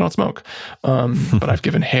because I don't smoke. But I've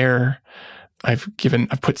given hair. I've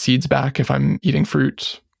put seeds back if I'm eating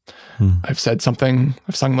fruit. I've said something.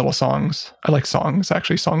 I've sung little songs. I like songs.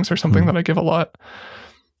 Actually, songs are something that I give a lot.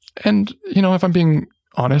 And, you know, if I'm being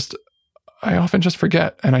honest, I often just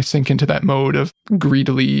forget, and I sink into that mode of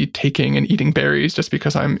greedily taking and eating berries just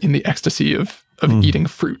because I'm in the ecstasy of eating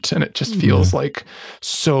fruit, and it just feels like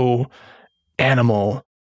so animal.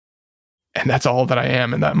 And that's all that I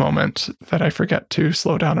am in that moment, that I forget to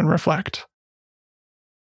slow down and reflect.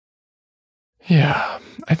 Yeah,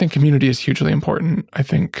 I think community is hugely important. I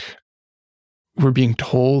think we're being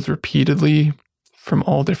told repeatedly from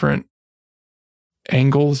all different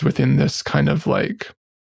angles within this kind of like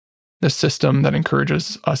the system that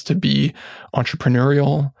encourages us to be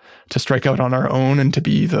entrepreneurial, to strike out on our own, and to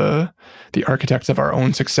be the architects of our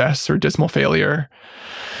own success or dismal failure.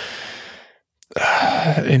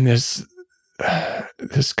 In this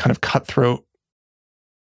this kind of cutthroat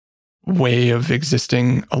way of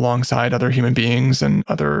existing alongside other human beings and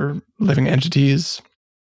other living entities.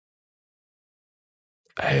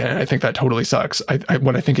 I think that totally sucks.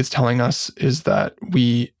 What I think it's telling us is that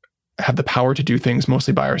we have the power to do things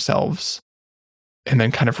mostly by ourselves and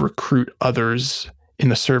then kind of recruit others in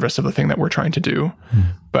the service of the thing that we're trying to do.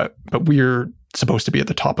 But we're supposed to be at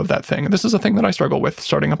the top of that thing. And this is a thing that I struggle with,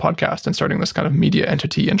 starting a podcast and starting this kind of media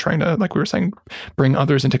entity and trying to, like we were saying, bring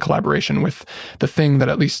others into collaboration with the thing that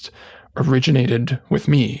at least originated with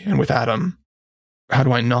me and with Adam. How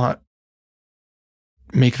do I not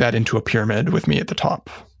make that into a pyramid with me at the top,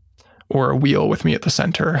 or a wheel with me at the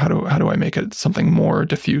center? How do I make it something more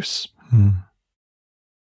diffuse?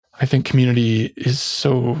 I think community is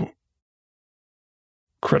so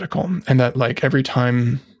critical, and that like every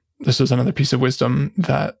time, this is another piece of wisdom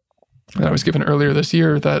that I was given earlier this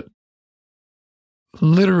year, that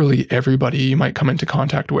literally everybody you might come into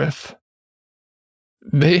contact with,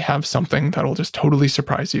 they have something that'll just totally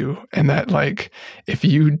surprise you. And that like, if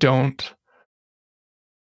you don't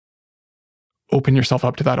open yourself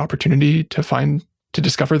up to that opportunity to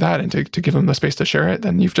discover that and to give them the space to share it,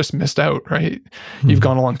 then you've just missed out, right? You've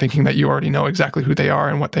gone along thinking that you already know exactly who they are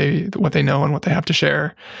and what they know and what they have to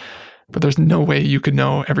share. But there's no way you could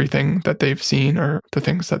know everything that they've seen or the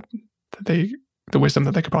things that the wisdom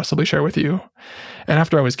that they could possibly share with you. And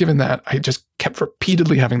after I was given that, I just kept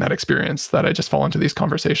repeatedly having that experience, that I just fall into these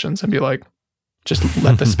conversations and be like, just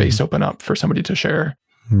let the space open up for somebody to share.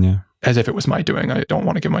 Yeah. As if it was my doing. I don't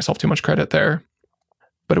want to give myself too much credit there.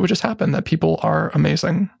 But it would just happen that people are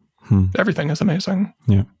amazing. Everything is amazing.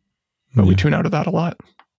 Yeah. But we tune out of that a lot.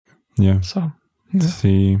 Yeah. So,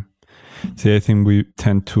 See, I think we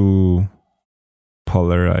tend to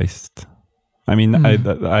polarized. I mean, I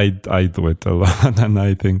do it a lot, and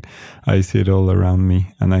I think I see it all around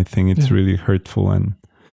me, and I think it's really hurtful. And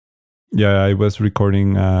I was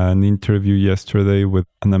recording an interview yesterday with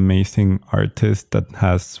an amazing artist that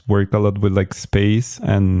has worked a lot with like space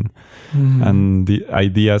and the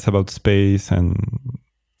ideas about space, and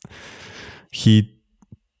he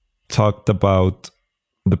talked about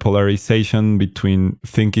the polarization between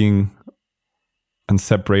thinking and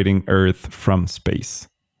separating Earth from space,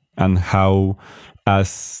 and how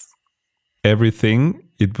as everything,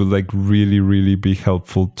 it would like really, really be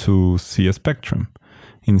helpful to see a spectrum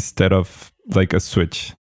instead of like a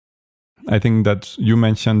switch. I think that you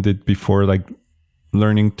mentioned it before, like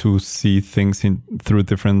learning to see things through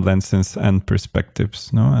different lenses and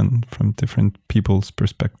perspectives, no, and from different people's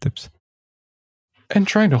perspectives. And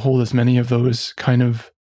trying to hold as many of those kind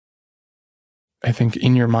of, I think,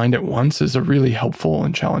 in your mind at once is a really helpful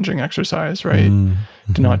and challenging exercise, right?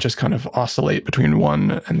 To not just kind of oscillate between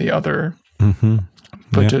one and the other,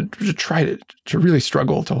 but to try to really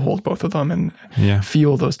struggle to hold both of them and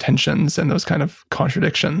feel those tensions and those kind of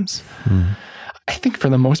contradictions. I think for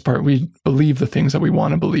the most part, we believe the things that we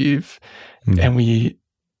want to believe, and we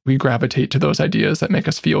gravitate to those ideas that make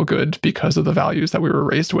us feel good because of the values that we were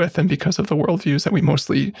raised with and because of the worldviews that we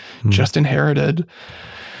mostly just inherited.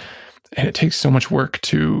 And it takes so much work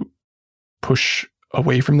to push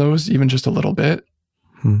away from those, even just a little bit.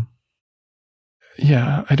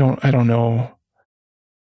 Yeah, I don't know.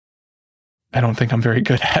 I don't think I'm very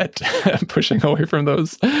good at pushing away from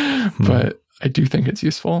those, but I do think it's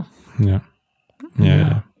useful. Yeah,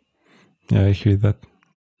 I hear that.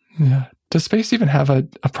 Yeah. Does space even have a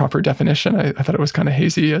proper definition? I thought it was kind of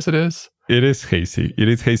hazy as it is. It is hazy,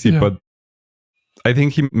 but I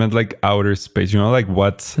think he meant like outer space, like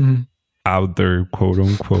what's out there, quote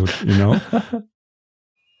unquote,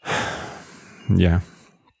 Yeah.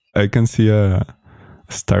 I can see a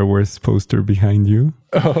Star Wars poster behind you.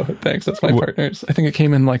 Oh, thanks. That's my partner's. I think it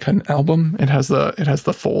came in like an album. It has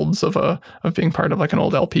the folds of being part of like an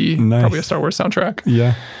old LP, probably a Star Wars soundtrack.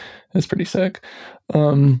 Yeah. It's pretty sick.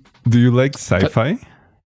 Do you like sci-fi?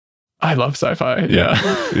 I love sci-fi.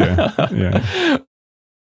 Yeah.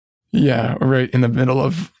 Yeah. We're right in the middle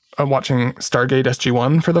of watching Stargate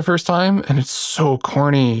SG-1 for the first time, and it's so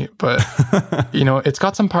corny, but it's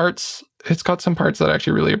got some parts that I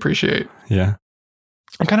actually really appreciate. Yeah.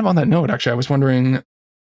 And kind of on that note, actually, I was wondering,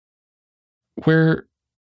 where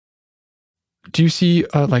do you see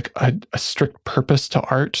a strict purpose to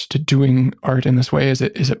art, to doing art in this way? Is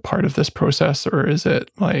it part of this process, or is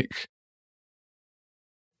it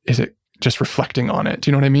just reflecting on it? Do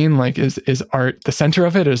you know what I mean? Like, is art the center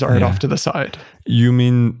of it, or is art off to the side? You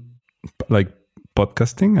mean like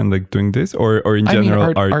podcasting and like doing this, or in general? I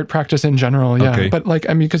mean art practice in general, yeah. Okay. But like,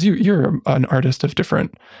 I mean, because you're an artist of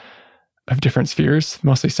different spheres,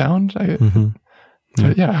 mostly sound.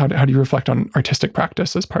 But yeah, how do you reflect on artistic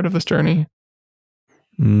practice as part of this journey?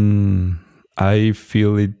 I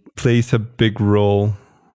feel it plays a big role,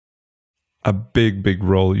 a big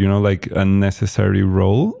role, like a necessary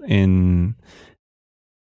role in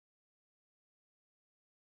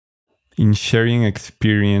sharing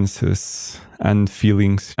experiences and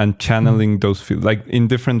feelings and channeling those feelings, like in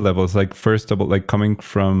different levels. Like first of all, like coming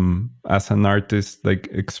from as an artist, like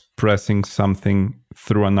expressing something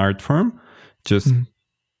through an art form, just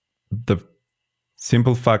the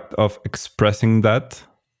simple fact of expressing that,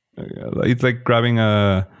 it's like grabbing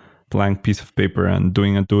a blank piece of paper and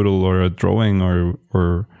doing a doodle or a drawing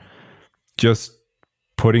or just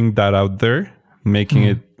putting that out there, making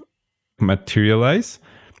it materialize.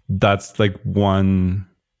 That's like one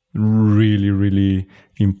really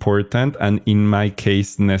important and, in my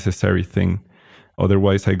case, necessary thing.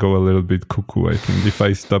 Otherwise I go a little bit cuckoo, I think, if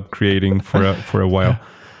I stop creating for a while.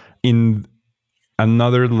 In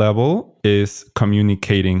another level is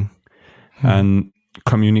communicating. And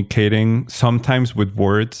communicating sometimes with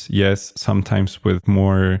words, yes, sometimes with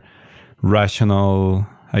more rational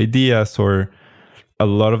ideas, or a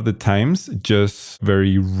lot of the times just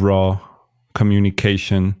very raw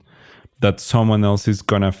communication that someone else is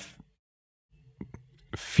gonna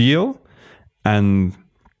feel and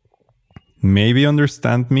maybe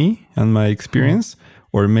understand me and my experience,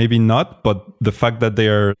 or maybe not, but the fact that they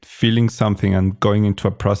are feeling something and going into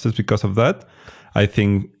a process because of that, I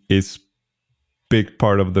think is big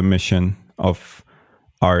part of the mission of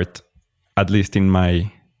art, at least in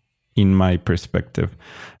my perspective.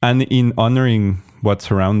 And in honoring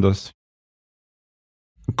what's around us,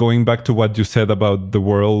 going back to what you said about the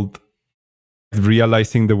world,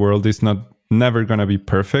 realizing the world is never going to be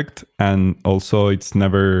perfect, and also it's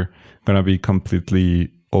never going to be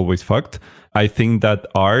completely always fucked. I think that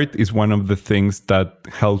art is one of the things that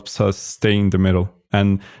helps us stay in the middle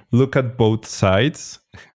and look at both sides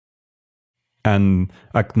and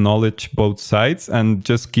acknowledge both sides and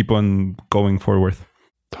just keep on going forward.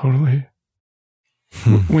 Totally.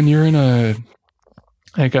 When you're in a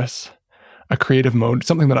creative mode,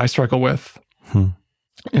 something that I struggle with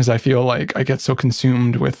is I feel like I get so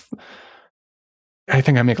consumed with, I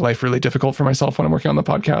think I make life really difficult for myself when I'm working on the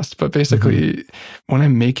podcast, but basically when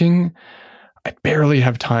I'm making, I barely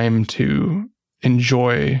have time to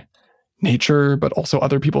enjoy nature, but also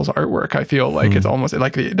other people's artwork. I feel like it's almost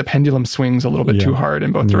like the pendulum swings a little bit too hard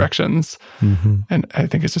in both directions. And I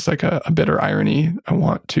think it's just like a bitter irony. I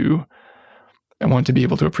want to be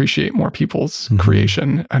able to appreciate more people's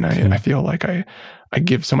creation. And I feel like I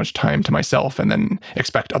give so much time to myself and then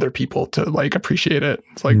expect other people to like appreciate it.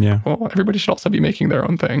 It's like, well, everybody should also be making their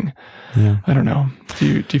own thing. I don't know.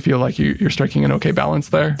 Do you feel like you're striking an okay balance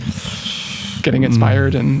there? Getting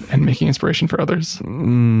inspired and making inspiration for others?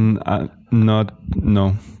 No.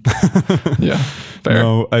 Yeah, fair.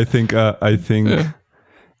 No, I think I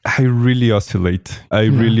really oscillate. I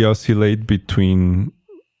really oscillate between,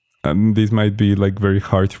 these might be like very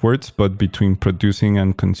harsh words, but between producing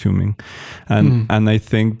and consuming. And I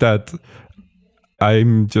think that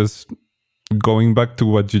I'm just going back to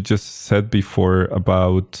what you just said before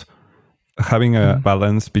about having a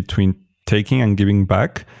balance between taking and giving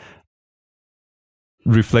back.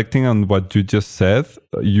 Reflecting on what you just said,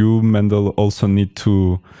 you, Mendel, also need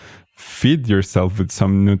to feed yourself with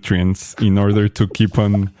some nutrients in order to keep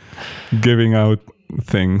on giving out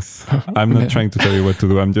things. I'm not trying to tell you what to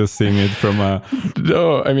do. I'm just saying it from a...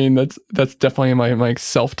 No, I mean, that's definitely my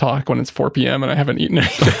self-talk when it's 4 p.m. and I haven't eaten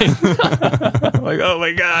anything. Like, oh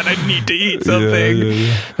my God, I need to eat something.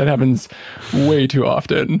 Yeah. That happens way too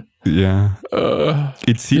often. Yeah. Yeah,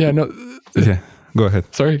 go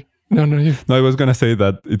ahead. Sorry. No, you. No, I was going to say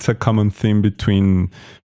that it's a common theme between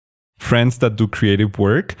friends that do creative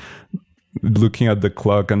work, looking at the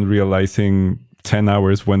clock and realizing 10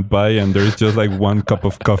 hours went by and there's just like one cup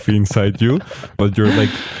of coffee inside you, but you're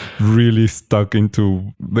like really stuck into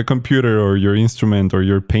the computer or your instrument or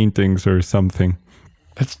your paintings or something.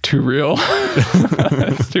 That's too real.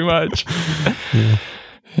 That's too much.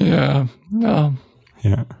 Yeah. No.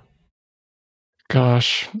 Yeah.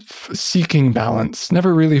 Gosh, seeking balance.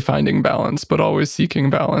 Never really finding balance, but always seeking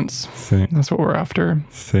balance. Sí. That's what we're after.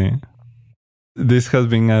 Sí. This has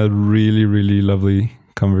been a really, really lovely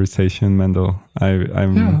conversation, Mendel.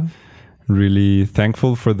 I'm really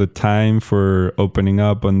thankful for the time, for opening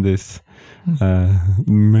up on this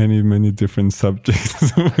many different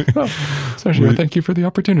subjects. Sergio, thank you for the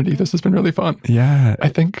opportunity. This has been really fun. Yeah.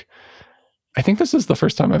 I think this is the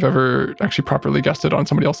first time I've ever actually properly guested on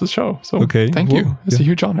somebody else's show. So thank you. It's a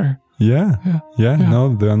huge honor. Yeah.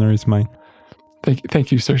 No, the honor is mine.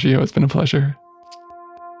 Thank you, Sergio. It's been a pleasure.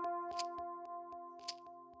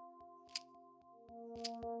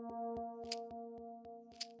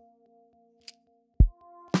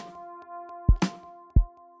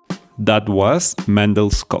 That was Mendel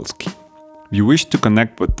Skolsky. If you wish to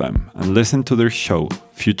connect with them and listen to their show,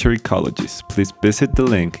 Future Ecologies, please visit the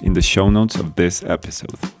link in the show notes of this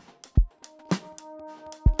episode.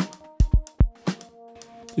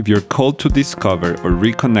 If you're called to discover or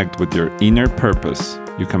reconnect with your inner purpose,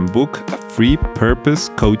 you can book a free purpose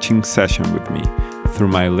coaching session with me through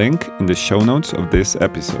my link in the show notes of this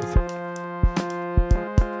episode.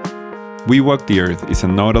 We Walk the Earth is a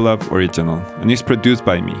Nautilab original and is produced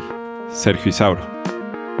by me, Sergio Isauro.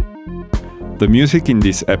 The music in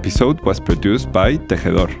this episode was produced by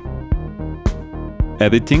Tejedor.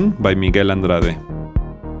 Editing by Miguel Andrade.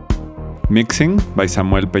 Mixing by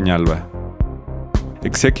Samuel Peñalba.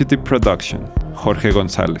 Executive production, Jorge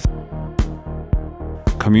González.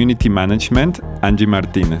 Community management, Angie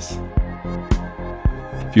Martinez.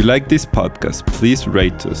 If you like this podcast, please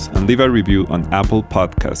rate us and leave a review on Apple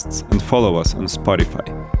Podcasts and follow us on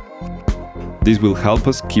Spotify. This will help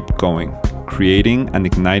us keep going, creating and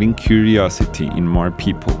igniting curiosity in more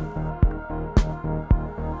people.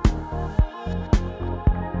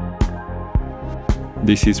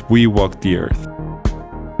 This is We Walk the Earth.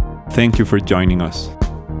 Thank you for joining us.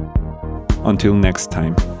 Until next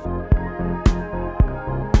time.